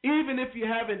 even if you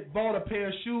haven't bought a pair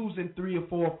of shoes in 3 or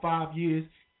 4 or 5 years,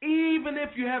 even if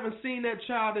you haven't seen that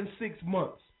child in 6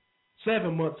 months,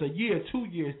 7 months, a year, 2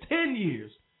 years, 10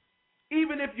 years,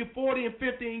 even if you're 40 and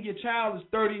 50 and your child is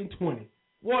 30 and 20,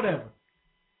 whatever.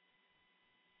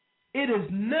 It is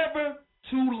never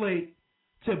too late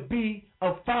to be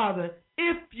a father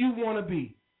if you want to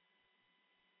be.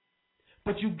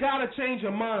 But you got to change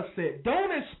your mindset.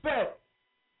 Don't expect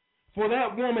for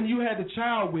that woman you had the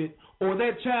child with or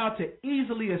that child to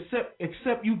easily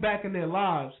accept you back in their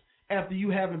lives after you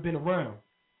haven't been around.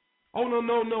 Oh,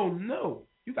 no.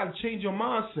 You got to change your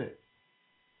mindset.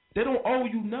 They don't owe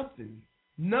you nothing.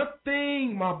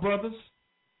 Nothing, my brothers.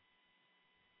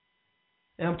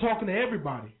 And I'm talking to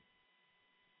everybody.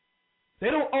 They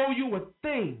don't owe you a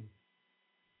thing.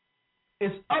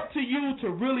 It's up to you to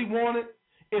really want it.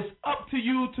 It's up to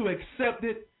you to accept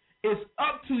it. It's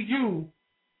up to you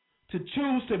to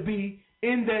choose to be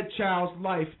in that child's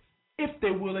life if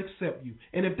they will accept you.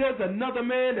 And if there's another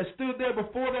man that stood there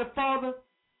before that father,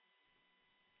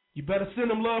 you better send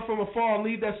him love from afar and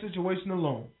leave that situation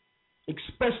alone,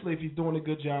 especially if he's doing a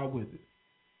good job with it.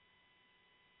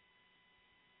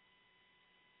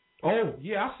 Oh,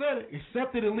 yeah, I said it.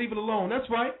 Accept it and leave it alone. That's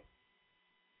right.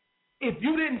 If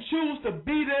you didn't choose to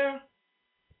be there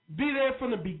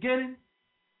from the beginning,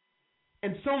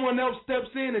 and someone else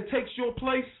steps in and takes your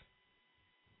place,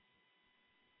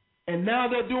 and now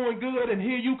they're doing good, and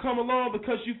here you come along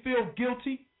because you feel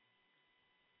guilty,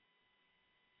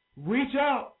 reach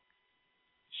out.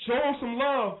 Show them some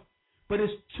love, but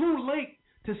it's too late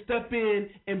to step in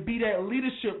and be that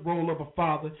leadership role of a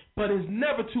father, but it's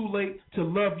never too late to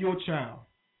love your child.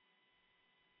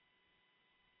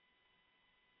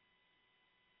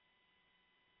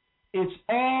 It's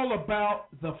all about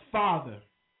the father.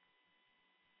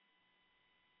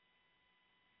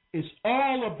 It's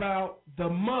all about the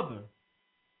mother.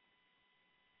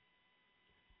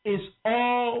 It's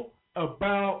all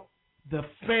about the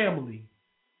family.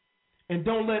 And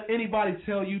don't let anybody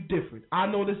tell you different. I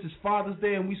know this is Father's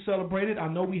Day and we celebrate it. I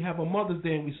know we have a Mother's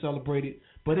Day and we celebrate it.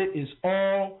 But it is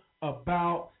all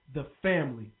about the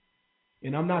family.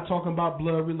 And I'm not talking about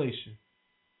blood relation.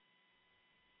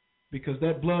 Because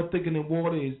that blood thicker than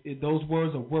water, those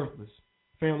words are worthless.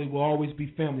 Family will always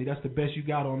be family. That's the best you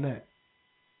got on that.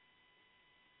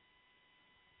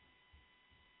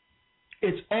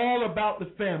 It's all about the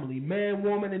family, man,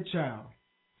 woman, and child.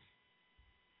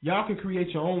 Y'all can create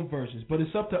your own versions, but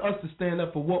it's up to us to stand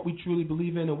up for what we truly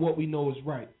believe in and what we know is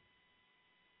right.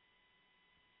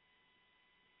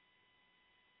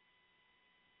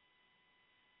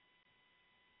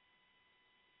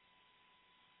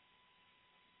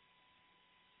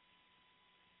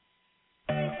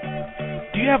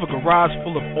 Do you have a garage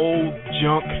full of old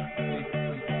junk?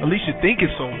 At least you think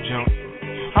it's old junk.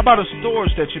 How about a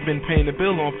storage that you've been paying the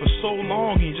bill on for so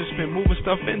long and you've just been moving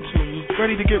stuff into and you're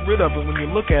ready to get rid of it when you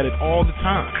look at it all the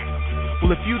time?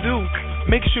 Well, if you do,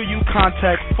 make sure you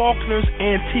contact Faulkner's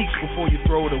Antiques before you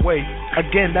throw it away.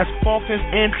 Again, that's Faulkner's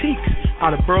Antiques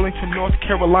out of Burlington, North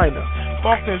Carolina.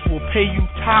 Faulkner's will pay you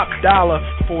top dollar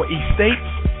for estates,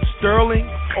 sterling,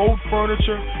 old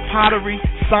furniture, pottery,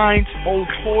 signs, old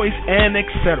toys, and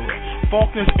etc.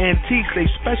 Faulkner's Antiques, they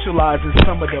specialize in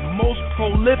some of the most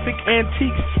prolific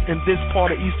antiques in this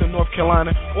part of Eastern North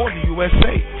Carolina or the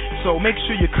USA. So make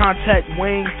sure you contact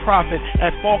Wayne Prophet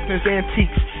at Faulkner's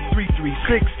Antiques,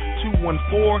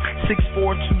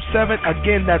 336-214-6427.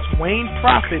 Again, that's Wayne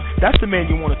Prophet. That's the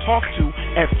man you want to talk to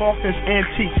at Faulkner's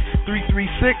Antiques,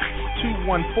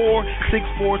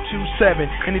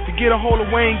 336-214-6427. And if you get a hold of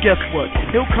Wayne, guess what?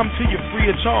 He'll come to you free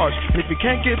of charge. And if you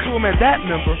can't get to him at that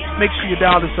number, make sure you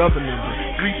dial this other number,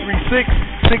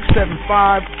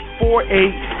 336-675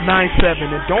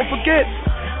 And don't forget,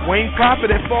 Wayne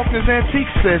Prophet at Faulkner's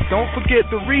Antiques says, don't forget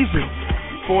the reason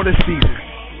for the season.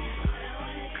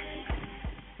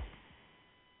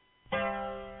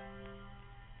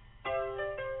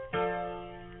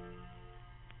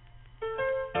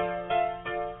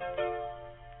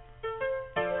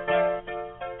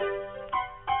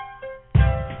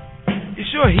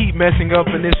 Is your heat messing up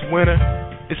in this winter?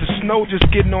 Is the snow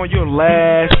just getting on your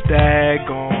last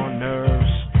daggone nerves?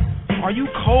 Are you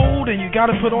cold and you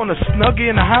gotta put on a Snuggie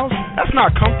in the house? That's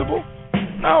not comfortable.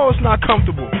 No, it's not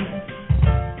comfortable.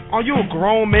 Are you a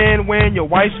grown man wearing your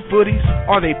wife's footies?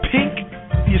 Are they pink?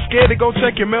 You scared to go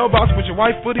check your mailbox with your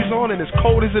wife's footies on and as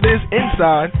cold as it is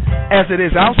inside as it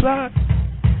is outside?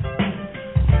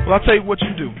 Well, I'll tell you what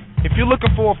you do. If you're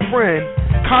looking for a friend,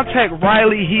 contact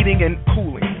Riley Heating and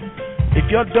Cooling. If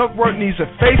your ductwork needs a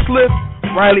facelift,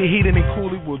 Riley Heating and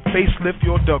Cooling will facelift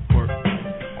your ductwork.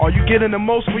 Are you getting the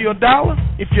most for your dollar?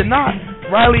 If you're not,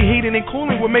 Riley Heating and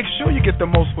Cooling will make sure you get the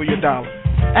most for your dollar.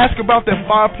 Ask about their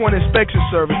 5-point inspection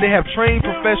service. They have trained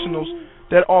professionals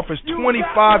that offers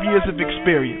 25 years of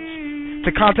experience.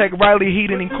 To contact Riley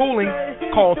Heating and Cooling,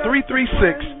 call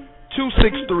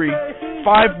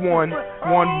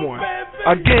 336-263-5111.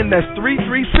 Again, that's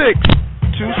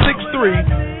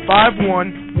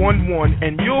 336-263-5111,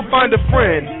 and you'll find a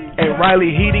friend at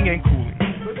Riley Heating and Cooling.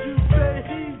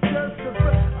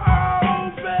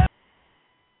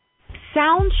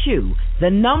 Sound Chew, the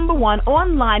 #1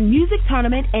 online music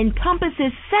tournament,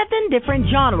 encompasses 7 different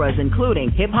genres,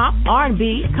 including hip-hop,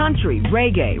 R&B, country,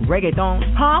 reggae, reggaeton,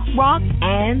 pop, rock,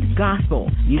 and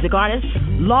gospel. Music artists,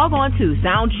 log on to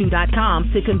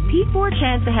soundchew.com to compete for a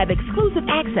chance to have exclusive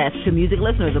access to music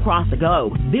listeners across the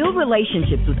globe. Build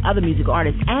relationships with other music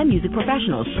artists and music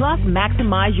professionals, plus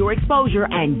maximize your exposure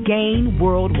and gain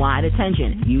worldwide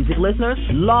attention. Music listeners,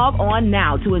 log on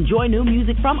now to enjoy new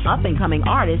music from up-and-coming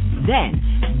artists. Then,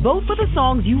 vote for the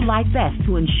songs you like best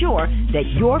to ensure that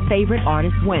your favorite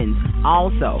artist wins.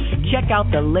 Also, check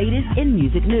out the latest in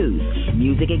music news.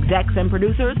 Music execs and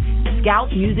producers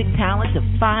scout music talent to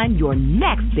find your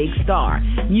next big star.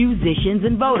 Musicians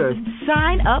and voters,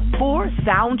 sign up for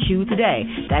Sound Chew today.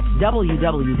 That's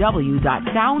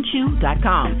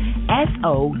www.soundchew.com.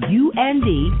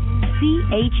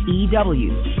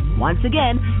 SOUNDCHEW. Once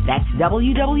again, that's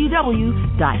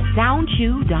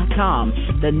www.soundchew.com,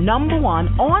 the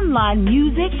 #1 online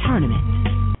music tournament.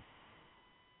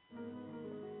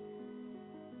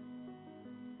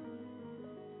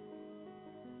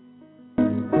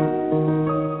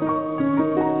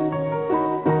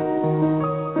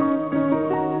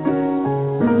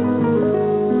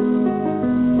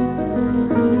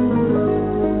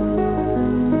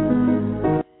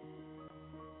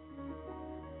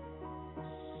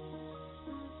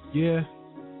 Yeah.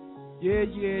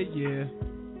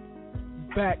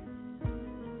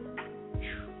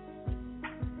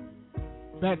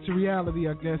 Back to reality,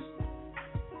 I guess.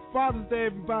 Father's Day,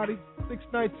 everybody.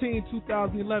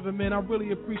 6/19/2011, man. I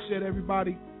really appreciate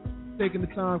everybody taking the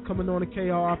time coming on the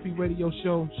KRP radio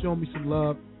show, showing me some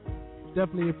love.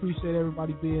 Definitely appreciate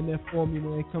everybody being there for me,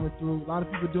 man, coming through. A lot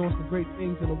of people doing some great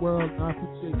things in the world, and I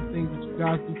appreciate the things that you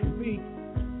guys do for me.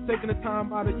 Taking the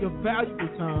time out of your valuable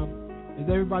time. As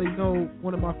everybody know,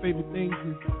 one of my favorite things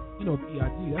is,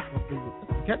 PIG. That's my favorite.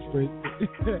 That's the catchphrase.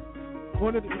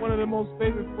 One of the most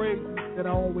favorite phrases that I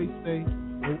always say,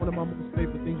 or one of my most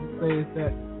favorite things to say, is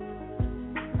that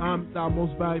time is our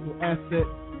most valuable asset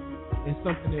and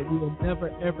something that we will never,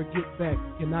 ever get back.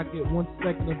 Cannot get 1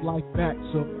 second of life back.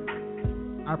 So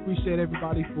I appreciate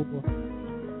everybody for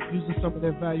using some of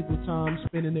their valuable time,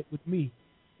 spending it with me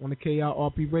on the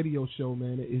KRP radio show,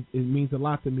 man. It means a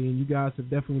lot to me, and you guys have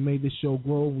definitely made this show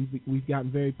grow. We've gotten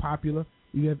very popular.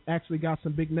 We have actually got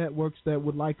some big networks that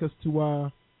would like us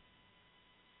to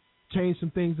change some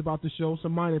things about the show,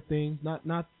 some minor things, not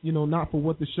for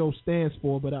what the show stands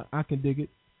for, but I can dig it.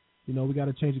 We got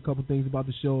to change a couple things about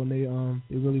the show, and they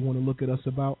really want to look at us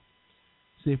about,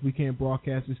 see if we can't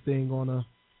broadcast this thing on a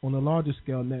larger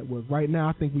scale network. Right now,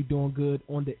 I think we're doing good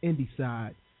on the indie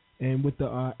side. And with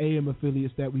the AM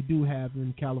affiliates that we do have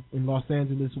in Los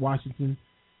Angeles, Washington,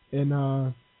 and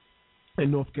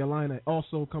North Carolina,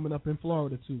 also coming up in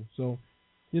Florida too. So,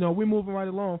 we're moving right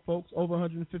along, folks. Over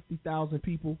 150,000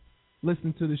 people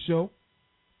listening to the show,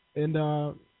 and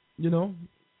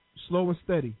slow and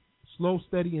steady,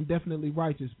 and definitely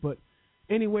righteous. But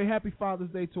anyway, happy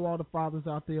Father's Day to all the fathers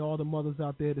out there, all the mothers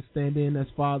out there that stand in as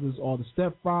fathers, all the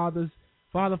stepfathers.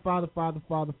 Father.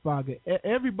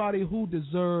 Everybody who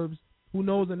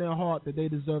knows in their heart that they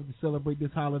deserve to celebrate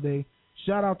this holiday,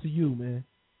 shout out to you, man.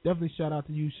 Definitely shout out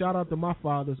to you. Shout out to my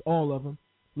fathers, all of them.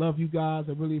 Love you guys.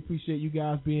 I really appreciate you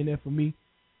guys being there for me.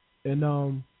 And,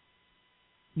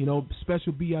 you know,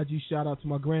 special B.I.G. shout out to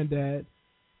my granddad.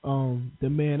 The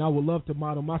man I would love to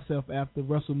model myself after,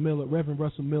 Russell Miller, Reverend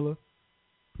Russell Miller.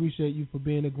 Appreciate you for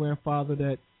being a grandfather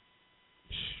that,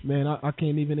 man, I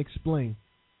can't even explain.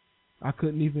 I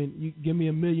couldn't even, you give me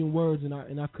a million words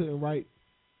and I couldn't write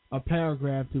a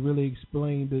paragraph to really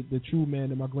explain the true man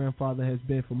that my grandfather has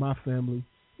been for my family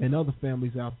and other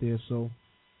families out there. So,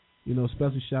 you know,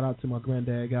 special shout out to my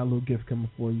granddad. Got a little gift coming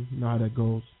for you. You know how that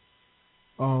goes.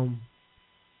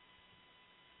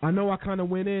 I know I kind of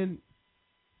went in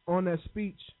on that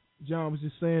speech. John was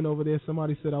just saying over there.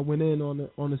 Somebody said I went in on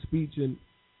the speech, and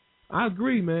I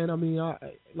agree, man. I mean,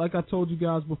 like I told you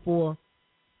guys before,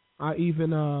 I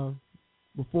even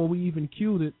before we even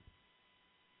cued it,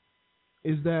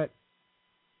 is that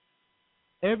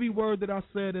every word that I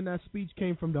said in that speech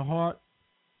came from the heart,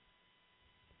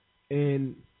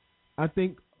 and I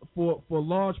think for a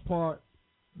large part,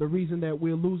 the reason that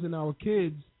we're losing our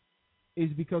kids is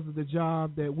because of the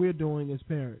job that we're doing as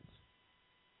parents.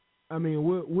 I mean,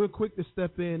 we're quick to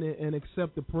step in and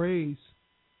accept the praise,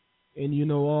 and you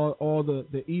know all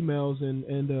the emails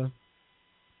and the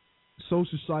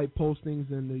social site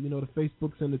postings and the, you know, the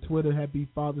Facebooks and the Twitter Happy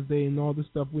Father's Day and all this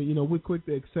stuff. We're quick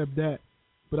to accept that,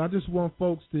 but I just want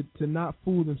folks to not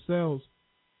fool themselves.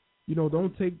 You know,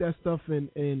 don't take that stuff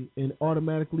and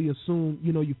automatically assume,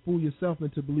 you know, you fool yourself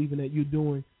into believing that you're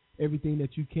doing everything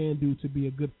that you can do to be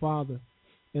a good father.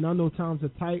 And I know times are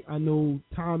tight. I know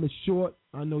time is short.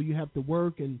 I know you have to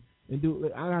work and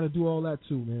do. I got to do all that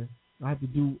too, man. I have to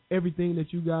do everything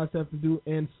that you guys have to do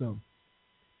and some.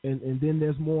 And then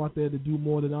there's more out there to do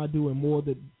more than I do and more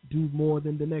that do more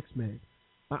than the next man.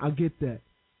 I get that.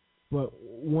 But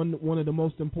one of the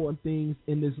most important things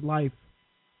in this life,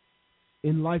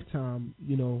 in lifetime,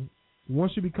 you know,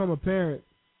 once you become a parent,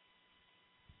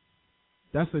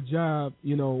 that's a job,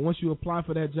 you know, once you apply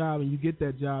for that job and you get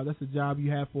that job, that's a job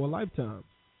you have for a lifetime,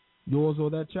 yours or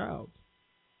that child's,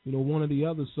 you know, one or the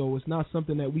other. So it's not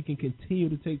something that we can continue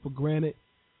to take for granted.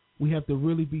 We have to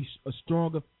really be a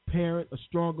stronger parent, a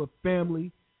stronger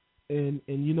family. And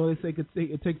you know, they say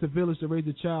it takes a village to raise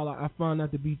a child. I find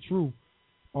that to be true.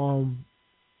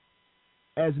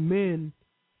 As men,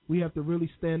 we have to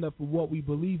really stand up for what we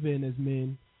believe in as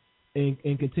men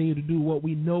and continue to do what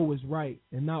we know is right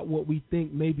and not what we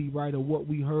think may be right or what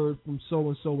we heard from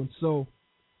so-and-so and so.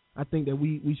 I think that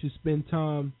we should spend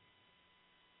time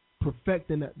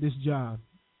perfecting this job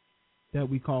that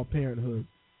we call parenthood,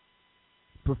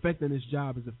 perfecting this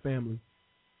job as a family.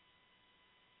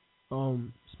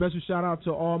 Special shout out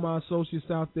to all my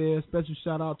associates out there. Special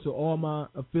shout out to all my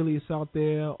affiliates out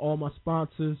there, all my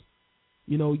sponsors.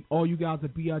 You know, all you guys are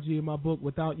B.I.G. in my book.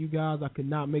 Without you guys, I could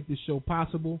not make this show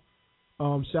possible.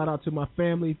 Shout out to my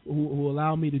family who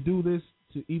allow me to do this,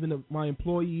 to even my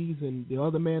employees and the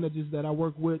other managers that I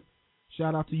work with.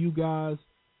 Shout out to you guys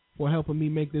for helping me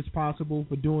make this possible,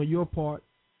 for doing your part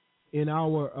in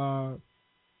our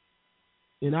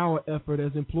effort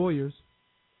as employers.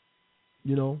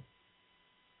 You know,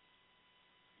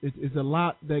 it's a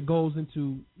lot that goes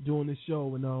into doing this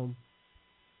show, and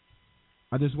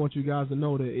I just want you guys to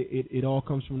know that it all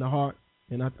comes from the heart,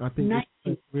 and I think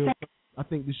I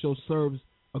think this show serves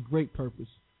a great purpose.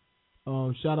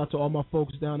 Shout out to all my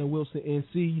folks down in Wilson,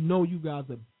 NC. You know you guys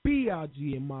are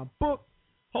B.I.G. in my book,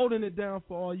 holding it down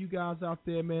for all you guys out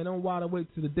there, man. Don't wide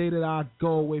awake to the day that I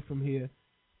go away from here,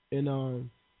 and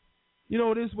you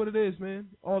know, it is what it is, man.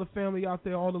 All the family out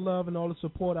there, all the love and all the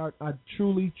support, I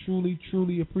truly, truly,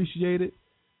 truly appreciate it.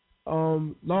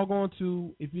 Log on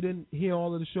to, if you didn't hear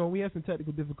all of the show, we had some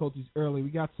technical difficulties early. We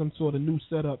got some sort of new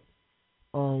setup.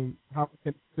 How we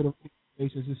can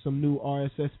there's some new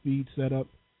RSS feed set up,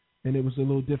 and it was a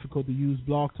little difficult to use.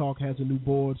 Blog Talk has a new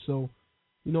board, so,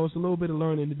 you know, it's a little bit of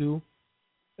learning to do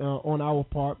on our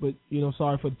part, but, you know,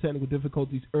 sorry for the technical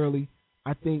difficulties early.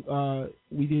 I think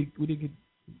we did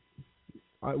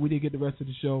get the rest of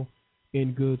the show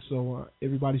in good, so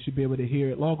everybody should be able to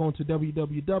hear it. Log on to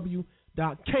www.KIRP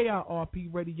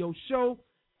Radio Show,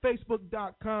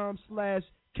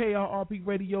 Facebook.com/KIRP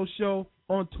Radio Show,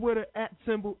 on Twitter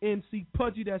 @NC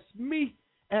Pudgy. That's me,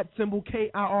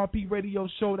 @KIRP Radio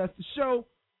Show. That's the show.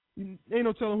 Ain't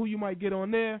no telling who you might get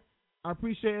on there. I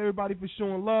appreciate everybody for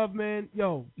showing love, man.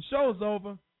 Yo, the show's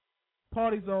over.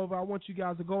 Party's over. I want you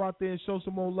guys to go out there and show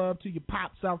some more love to your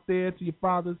pops out there, to your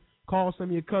fathers. Call some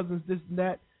of your cousins, this and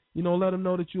that. You know, let them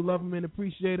know that you love them and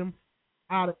appreciate them.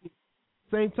 Out of it.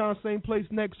 Same time, same place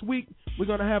next week. We're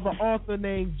going to have an author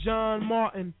named John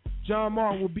Martin. John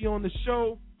Martin will be on the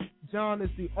show. John is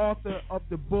the author of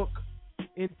the book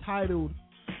entitled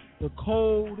The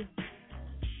Code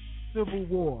civil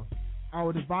war.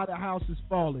 Our divided house is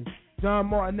falling. John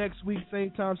Martin next week,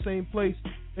 same time, same place.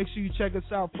 Make sure you check us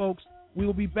out, folks. We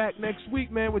will be back next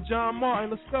week, man, with John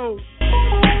Martin. Let's go.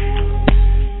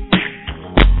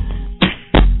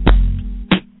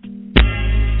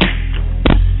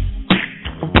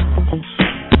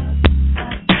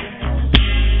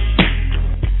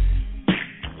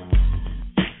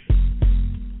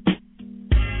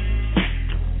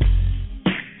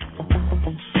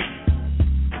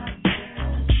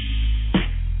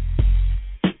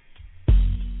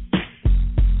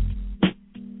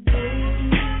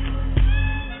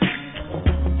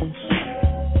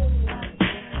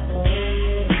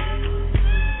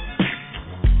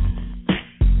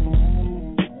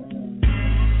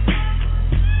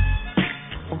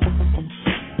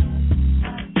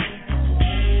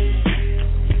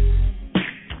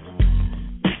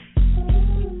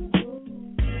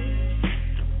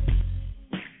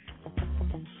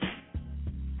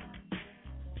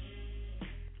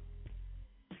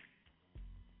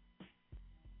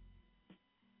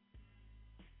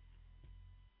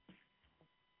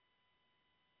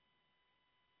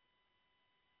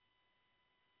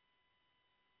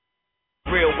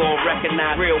 Real gon'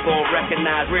 recognize, real gon'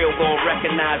 recognize, real gon'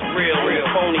 recognize, real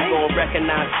phony gon'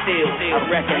 recognize still. I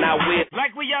reckon I will.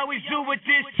 Like we always do with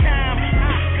this time,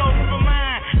 I go for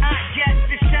mine, I got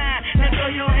to shine. Now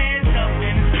throw your hands